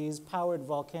processes powered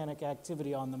volcanic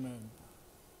activity on the moon?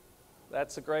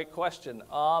 That's a great question.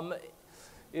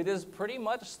 It is pretty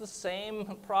much the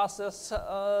same process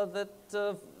that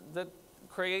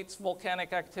creates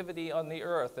volcanic activity on the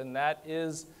Earth, and that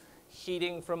is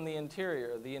heating from the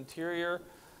interior. The interior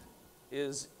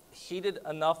is heated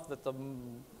enough that the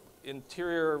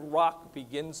interior rock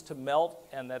begins to melt,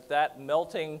 and that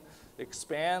melting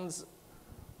expands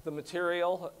the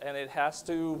material, and it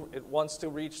wants to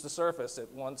reach the surface. It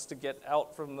wants to get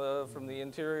out from the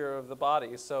interior of the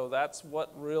body. So that's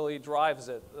what really drives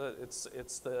it.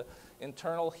 It's the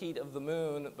internal heat of the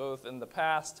moon, both in the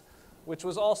past, which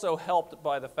was also helped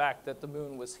by the fact that the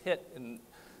moon was hit in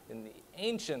the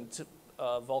ancient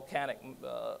volcanic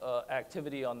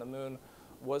activity on the moon,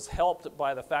 was helped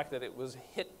by the fact that it was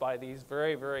hit by these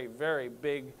very, very, very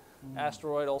big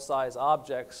asteroidal-sized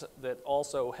objects that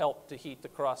also help to heat the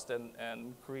crust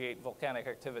and create volcanic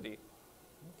activity.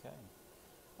 Okay.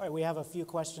 All right, we have a few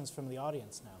questions from the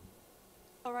audience now.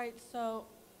 All right, so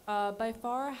by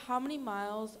far, how many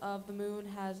miles of the moon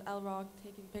has LROC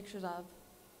taken pictures of?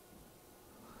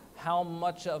 How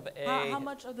much of How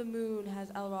much of the moon has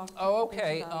LROC taken Oh,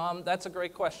 okay. pictures of? That's a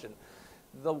great question.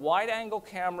 The wide-angle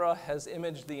camera has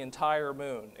imaged the entire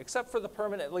moon, except for the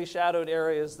permanently shadowed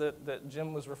areas that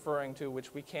Jim was referring to,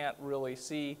 which we can't really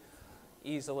see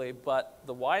easily. But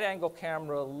the wide-angle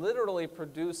camera literally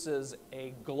produces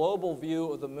a global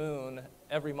view of the moon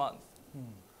every month.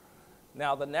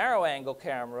 Now, the narrow-angle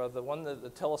camera,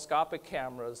 the telescopic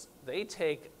cameras, they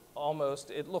take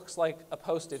almost, it looks like a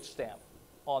postage stamp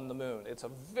on the moon. It's a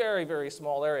very, very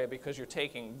small area because you're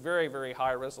taking very, very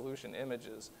high-resolution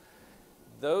images.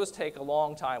 Those take a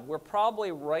long time. We're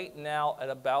probably right now at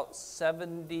about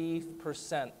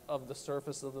 70% of the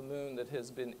surface of the moon that has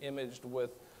been imaged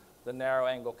with the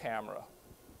narrow-angle camera.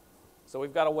 So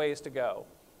we've got a ways to go.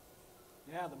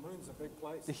 Yeah, the moon's a big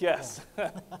place. Yes.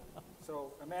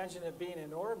 So imagine it being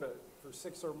in orbit for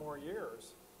 6 or more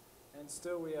years, and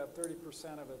still we have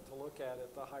 30% of it to look at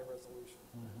the high resolution.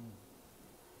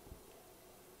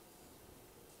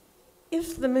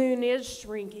 If the moon is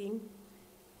shrinking,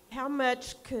 how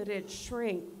much could it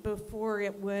shrink before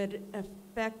it would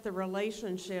affect the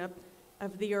relationship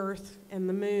of the Earth and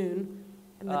the moon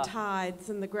and the tides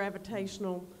and the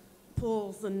gravitational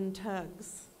pulls and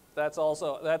tugs? That's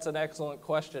an excellent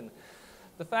question.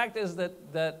 The fact is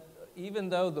that even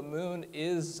though the moon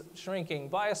is shrinking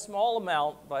by a small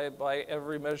amount, by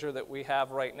every measure that we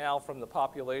have right now from the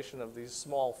population of these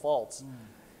small faults,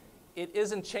 it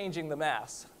isn't changing the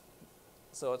mass.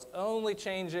 So it's only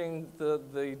changing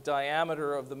the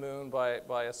diameter of the moon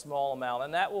by a small amount,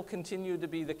 and that will continue to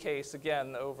be the case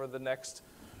again over the next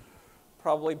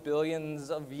probably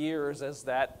billions of years as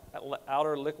that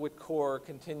outer liquid core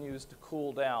continues to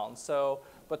cool down. So,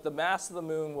 but the mass of the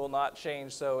moon will not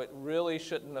change, so it really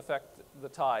shouldn't affect the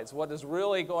tides. What is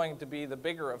really going to be the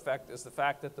bigger effect is the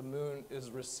fact that the moon is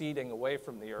receding away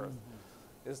from the Earth,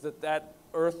 is that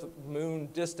Earth-moon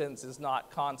distance is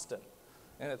not constant.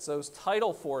 And it's those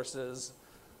tidal forces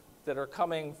that are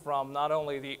coming from not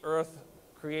only the Earth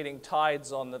creating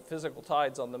tides on the physical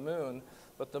tides on the moon,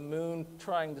 but the moon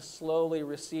trying to slowly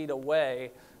recede away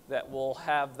that will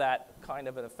have that kind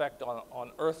of an effect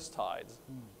on Earth's tides.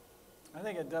 I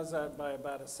think it does that by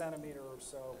about a centimeter or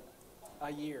so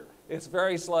a year. It's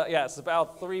very slow. Yeah, it's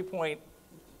about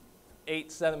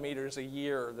 3.8 centimeters a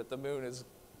year that the moon is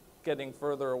getting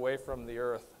further away from the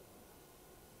Earth.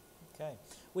 Okay.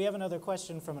 We have another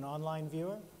question from an online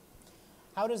viewer.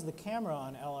 How does the camera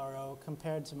on LRO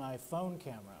compare to my phone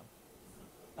camera?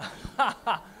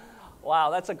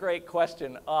 Wow, that's a great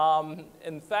question.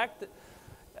 In fact,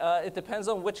 it depends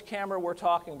on which camera we're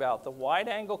talking about. The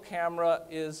wide-angle camera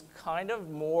is kind of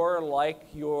more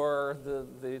like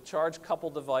the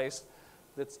charge-coupled device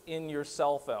that's in your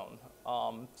cell phone.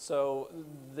 So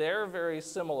they're very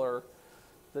similar.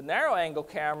 The narrow-angle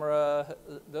camera,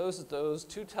 those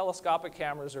two telescopic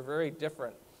cameras are very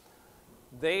different.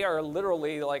 They are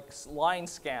literally like line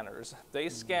scanners. They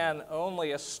scan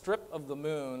only a strip of the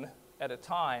moon at a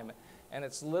time, and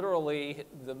it's literally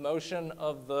the motion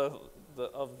of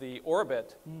the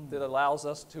orbit that allows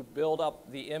us to build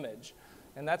up the image.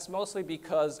 And that's mostly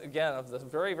because, again, of the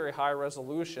very, very high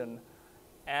resolution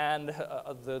and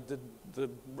the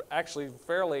actually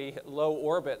fairly low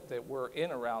orbit that we're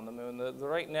in around the moon.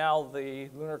 Right now, the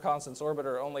Lunar Reconnaissance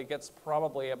Orbiter only gets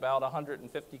probably about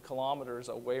 150 kilometers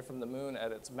away from the moon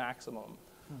at its maximum.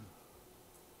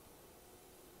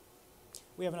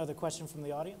 We have another question from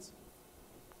the audience.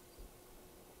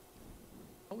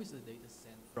 How is the data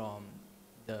sent from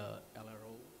the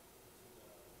LRO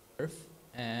Earth,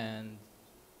 and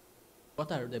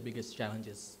what are the biggest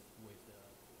challenges with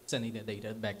sending the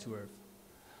data back to Earth?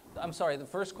 I'm sorry, the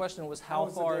first question was how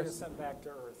far is the data sent back to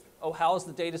Earth? Oh, how is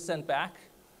the data sent back?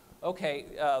 Okay,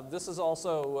 this is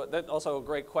also a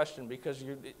great question, because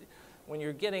when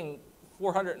you're getting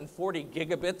 440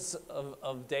 gigabits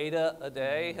of data a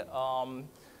day,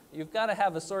 you've got to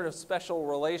have a sort of special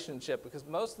relationship, because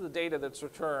most of the data that's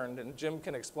returned, and Jim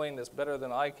can explain this better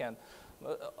than I can,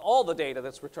 all the data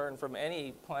that's returned from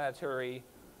any planetary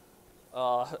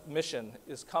mission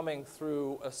is coming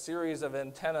through a series of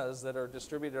antennas that are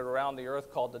distributed around the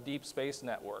Earth called the Deep Space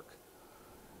Network.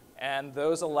 And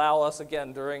those allow us,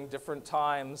 again, during different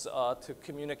times to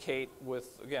communicate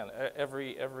with, again,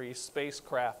 every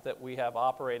spacecraft that we have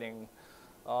operating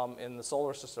in the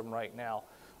solar system right now.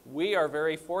 We are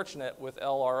very fortunate with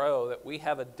LRO that we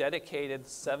have a dedicated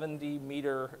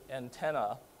 70-meter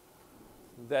antenna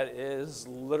that is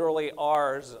literally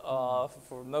ours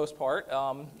for the most part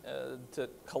to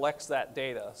collects that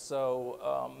data.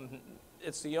 So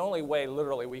it's the only way,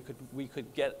 literally, we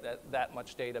could get that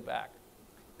much data back.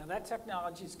 Now that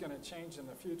technology is going to change in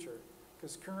the future,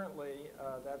 because currently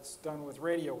that's done with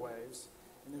radio waves,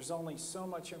 and there's only so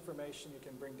much information you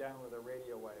can bring down with a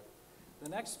radio wave. The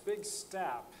next big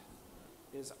step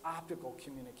is optical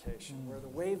communication, where the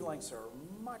wavelengths are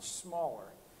much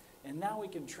smaller, and now we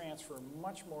can transfer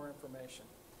much more information.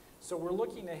 So we're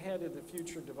looking ahead in the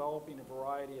future, developing a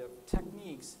variety of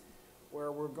techniques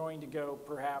where we're going to go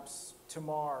perhaps to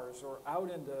Mars or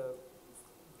out into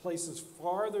places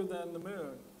farther than the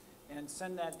moon and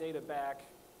send that data back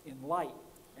in light,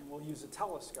 and we'll use a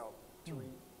telescope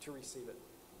to receive it.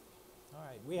 All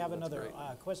right, we have another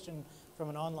question from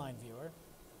an online viewer.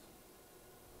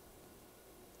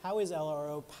 How is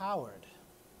LRO powered?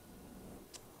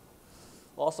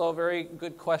 Also a very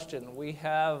good question. We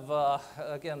have,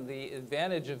 again, the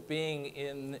advantage of being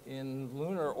in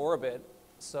lunar orbit,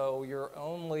 so you're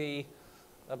only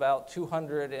about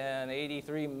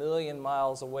 283 million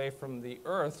miles away from the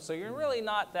Earth, so you're really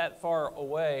not that far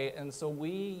away, and so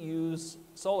we use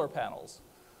solar panels.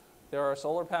 There are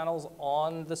solar panels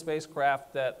on the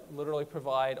spacecraft that literally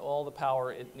provide all the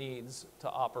power it needs to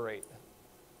operate.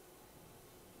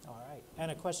 All right.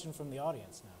 And a question from the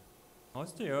audience now.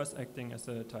 How's the Earth acting as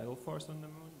a tidal force on the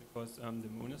moon? Because the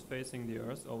moon is facing the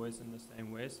Earth always in the same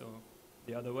way, so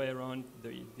the other way around,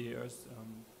 the Earth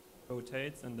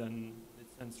rotates and then it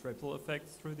sends ripple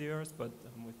effects through the Earth, but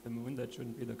with the moon that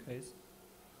shouldn't be the case.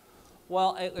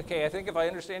 Well, okay, I think if I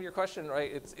understand your question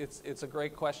right, it's a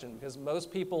great question, because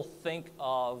most people think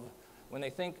of, when they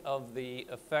think of the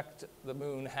effect the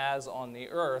moon has on the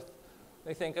Earth,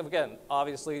 they think of, again,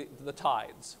 obviously the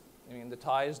tides. I mean, the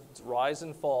tides rise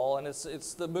and fall, and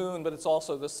it's the moon, but it's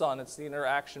also the sun. It's the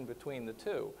interaction between the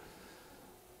two.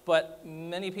 But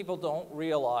many people don't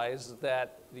realize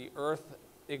that the Earth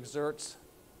exerts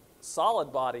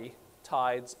solid body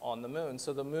tides on the moon.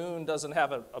 So the moon doesn't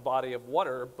have a body of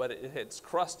water, but its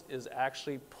crust is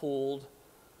actually pulled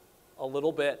a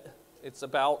little bit. It's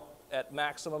about, at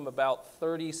maximum, about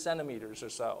 30 centimeters or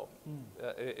so.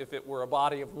 If it were a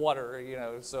body of water, you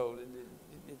know, so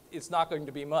it's not going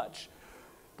to be much.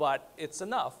 But it's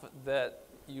enough that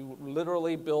you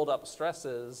literally build up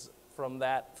stresses from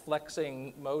that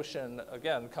flexing motion,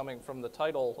 again, coming from the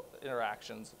tidal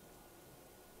interactions.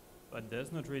 But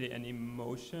there's not really any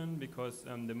motion because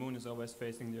the moon is always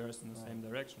facing the Earth in the same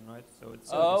direction, right? So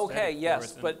it's okay,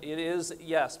 yes, but it is,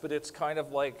 yes, but it's kind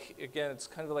of like, again, it's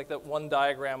kind of like that one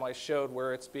diagram I showed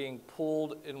where it's being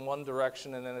pulled in one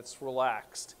direction and then it's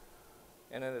relaxed.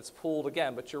 And then it's pulled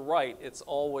again, but you're right, it's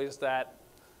always that,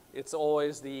 it's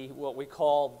always the, what we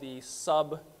call the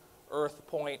sub-Earth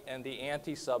point and the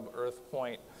anti-sub-Earth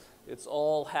point. It's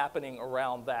all happening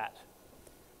around that.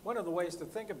 One of the ways to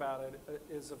think about it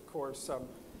is, of course,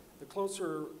 the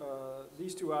closer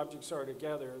these two objects are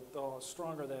together, the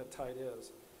stronger that tide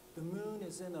is. The moon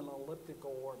is in an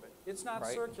elliptical orbit. It's not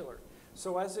circular.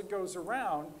 So as it goes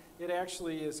around, it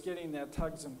actually is getting that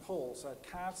tugs and pulls, that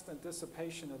constant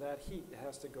dissipation of that heat that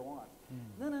has to go on.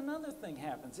 Then another thing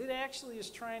happens. It actually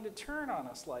is trying to turn on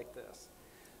us like this.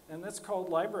 And that's called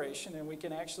libration, and we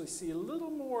can actually see a little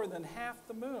more than half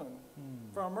the moon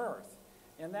from Earth.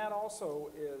 And that also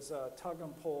is a tug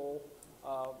and pull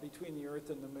between the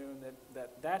Earth and the moon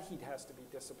that heat has to be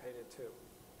dissipated too.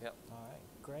 Yep. All right,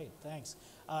 great, thanks.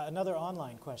 Another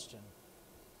online question.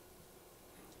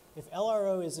 If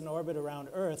LRO is in orbit around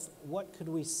Earth, what could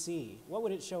we see? What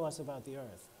would it show us about the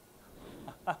Earth?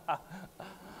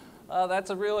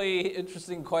 That's a really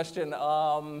interesting question.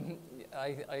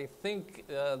 I think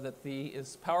that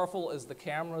as powerful as the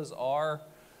cameras are,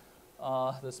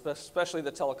 especially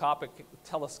the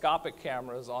telescopic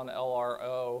cameras on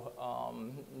LRO,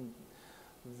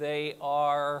 they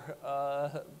are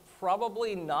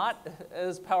probably not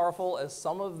as powerful as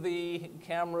some of the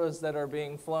cameras that are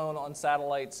being flown on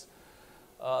satellites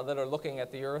that are looking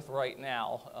at the Earth right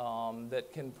now,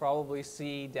 that can probably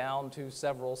see down to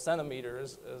several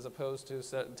centimeters as opposed to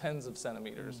tens of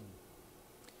centimeters.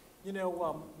 You know,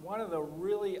 one of the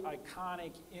really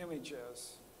iconic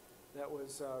images that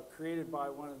was created by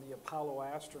one of the Apollo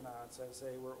astronauts as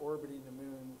they were orbiting the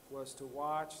moon was to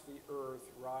watch the Earth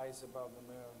rise above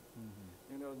the moon.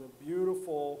 You know, the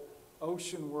beautiful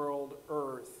ocean world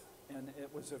Earth, and it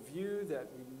was a view that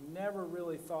we never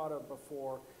really thought of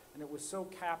before, and it was so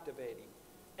captivating.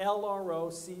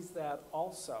 LRO sees that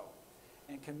also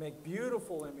and can make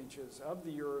beautiful images of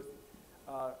the Earth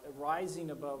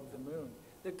rising above the moon.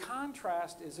 The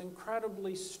contrast is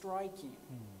incredibly striking,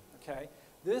 okay?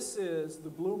 This is the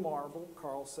blue marble,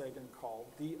 Carl Sagan called,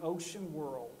 the ocean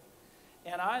world.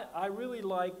 And I really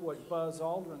like what Buzz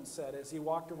Aldrin said as he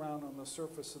walked around on the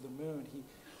surface of the moon.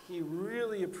 He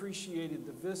really appreciated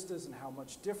the vistas and how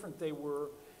much different they were,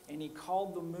 and he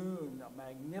called the moon a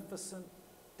magnificent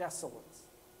desolate.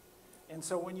 And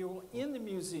so when you're in the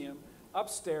museum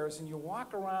upstairs and you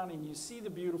walk around and you see the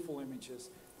beautiful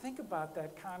images, think about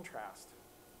that contrast.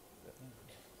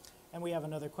 And we have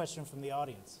another question from the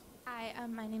audience. Hi,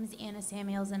 my name is Anna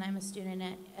Samuels, and I'm a student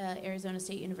at Arizona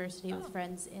State University with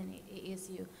friends in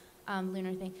ASU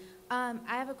lunar thing. I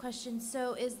have a question.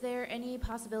 So is there any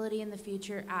possibility in the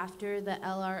future after the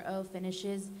LRO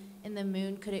finishes in the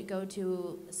moon, could it go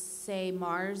to, say,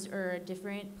 Mars or a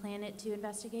different planet to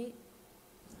investigate?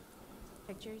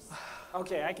 Pictures?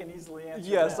 Okay, I can easily answer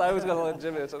yes, that. I was going to let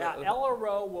Jim answer that.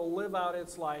 LRO will live out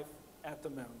its life at the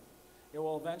moon. It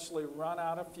will eventually run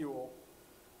out of fuel.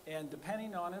 And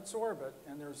depending on its orbit,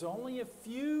 and there's only a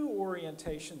few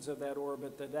orientations of that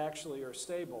orbit that actually are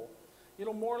stable,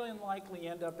 it'll more than likely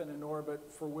end up in an orbit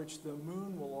for which the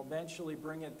moon will eventually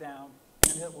bring it down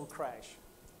and it will crash.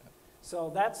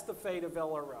 So that's the fate of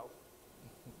LRO.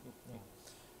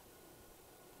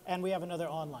 And we have another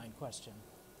online question.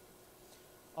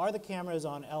 are the cameras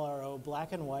on LRO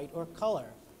black and white or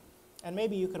color? And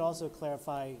maybe you could also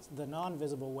clarify the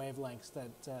non-visible wavelengths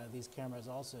that these cameras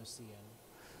also see in.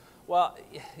 Well,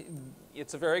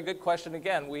 it's a very good question.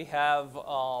 Again, we have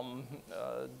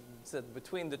said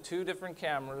between the two different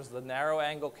cameras, the narrow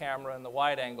angle camera and the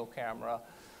wide angle camera,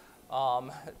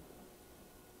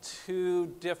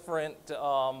 two different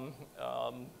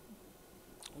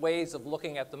ways of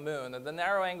looking at the moon. And the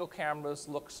narrow angle cameras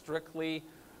look strictly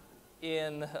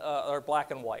in are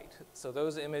black and white. So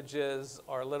those images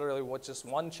are literally just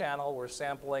one channel. We're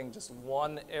sampling just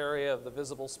one area of the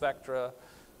visible spectrum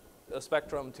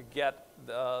to get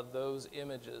those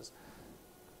images.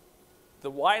 The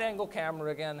wide angle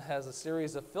camera, again, has a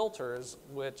series of filters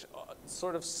which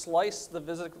sort of slice the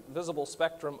visible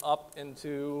spectrum up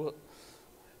into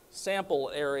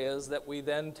sample areas that we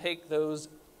then take those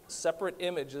separate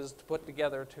images to put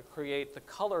together to create the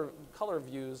color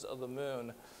views of the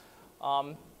moon.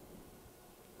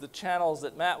 The channels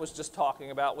that Matt was just talking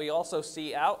about, we also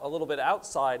see out a little bit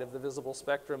outside of the visible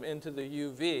spectrum into the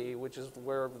UV, which is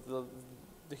where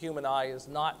the human eye is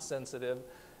not sensitive.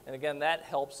 And again, that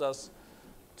helps us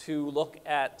to look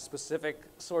at specific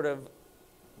sort of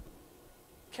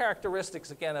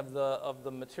characteristics, again, of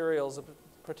the materials,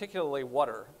 particularly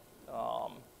water.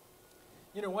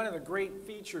 You know, one of the great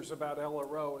features about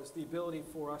LRO is the ability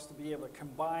for us to be able to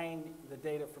combine the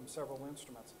data from several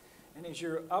instruments. And as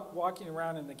you're up walking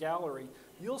around in the gallery,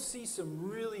 you'll see some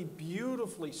really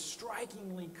beautifully,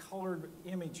 strikingly colored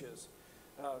images,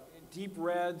 deep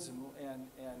reds and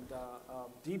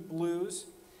deep blues.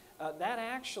 That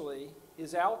actually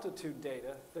is altitude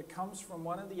data that comes from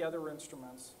one of the other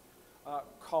instruments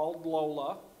called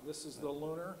LOLA. This is the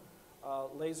Lunar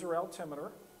Laser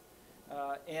Altimeter.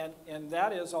 And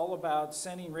that is all about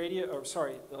sending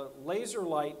laser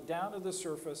light down to the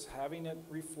surface, having it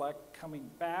reflect, coming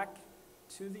back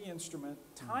to the instrument,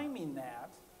 timing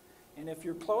that. And if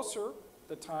you're closer,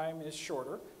 the time is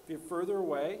shorter. If you're further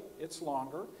away, it's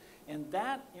longer. And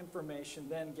that information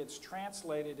then gets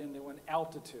translated into an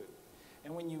altitude.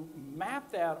 And when you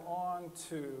map that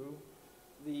onto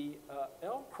the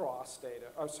LROC data,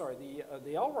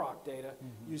 the LROC data,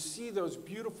 you see those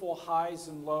beautiful highs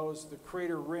and lows, the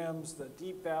crater rims, the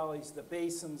deep valleys, the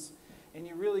basins, and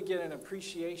you really get an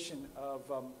appreciation of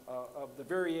the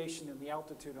variation in the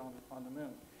altitude on the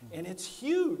moon. And it's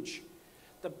huge.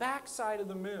 The backside of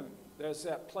the moon, there's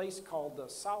that place called the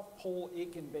South Pole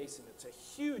Aitken Basin. It's a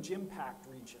huge impact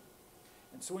region.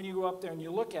 And so when you go up there and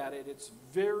you look at it, it's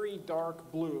very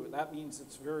dark blue. That means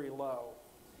it's very low.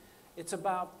 It's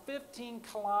about 15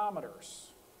 kilometers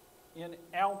in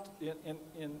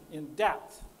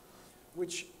depth,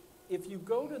 which if you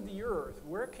go to the Earth,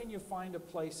 where can you find a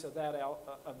place of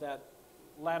that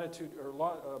latitude or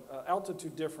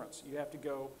altitude difference? You have to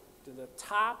go to the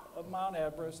top of Mount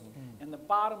Everest and the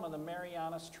bottom of the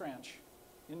Marianas Trench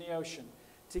in the ocean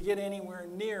to get anywhere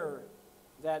near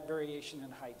that variation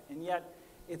in height. And yet,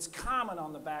 it's common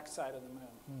on the backside of the moon.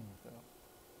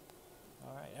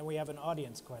 All right, and we have an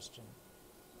audience question.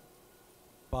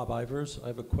 Bob Ivers, I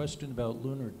have a question about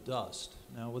lunar dust.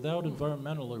 Now, without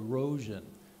environmental erosion,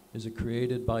 is it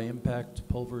created by impact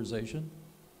pulverization?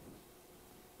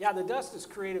 Yeah, the dust is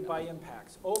created by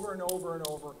impacts over and over and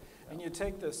over. And you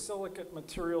take the silicate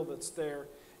material that's there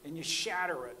and you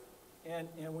shatter it. And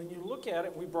when you look at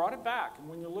it, we brought it back, and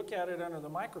when you look at it under the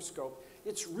microscope,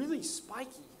 it's really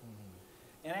spiky.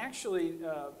 And actually,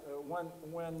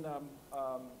 when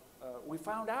we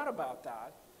found out about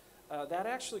that, that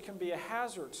actually can be a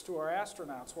hazard to our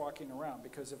astronauts walking around,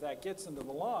 because if that gets into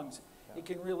the lungs, it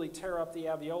can really tear up the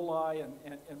alveoli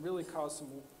and really cause some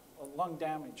lung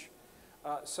damage.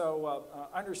 So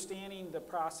understanding the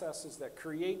processes that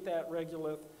create that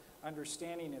regolith,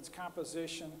 understanding its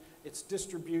composition, its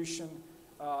distribution,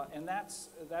 and that's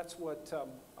what,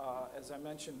 as I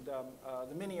mentioned,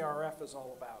 the mini RF is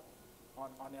all about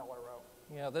on LRO.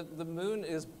 Yeah, the moon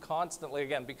is constantly,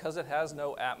 again, because it has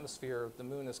no atmosphere, the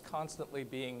moon is constantly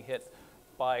being hit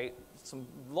by some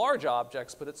large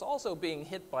objects, but it's also being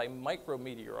hit by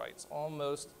micrometeorites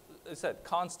almost, as I said,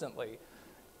 constantly.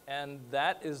 And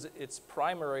that is its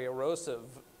primary erosive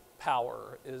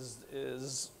power,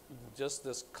 is just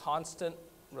this constant,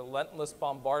 relentless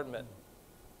bombardment.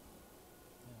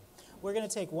 We're going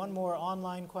to take one more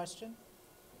online question.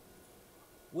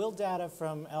 Will data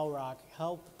from LROC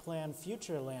help plan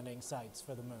future landing sites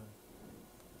for the moon?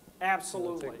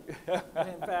 Absolutely.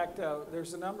 In fact,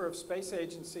 there's a number of space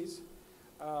agencies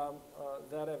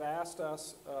that have asked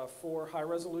us for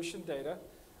high-resolution data.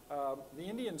 The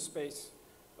Indian Space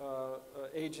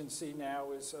Agency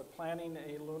now is planning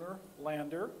a lunar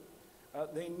lander.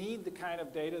 They need the kind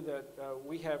of data that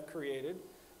we have created,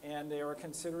 and they are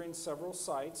considering several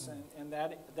sites, and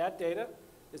that data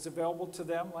is available to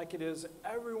them like it is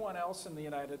everyone else in the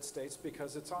United States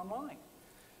because it's online.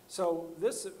 So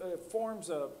this forms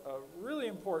a really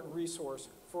important resource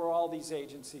for all these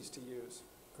agencies to use.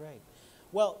 Great.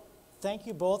 Well, thank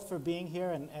you both for being here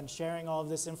and sharing all of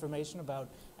this information about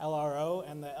LRO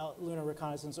and the Lunar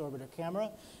Reconnaissance Orbiter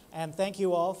Camera. And thank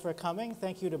you all for coming.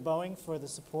 Thank you to Boeing for the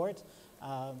support.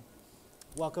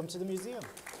 Welcome to the museum.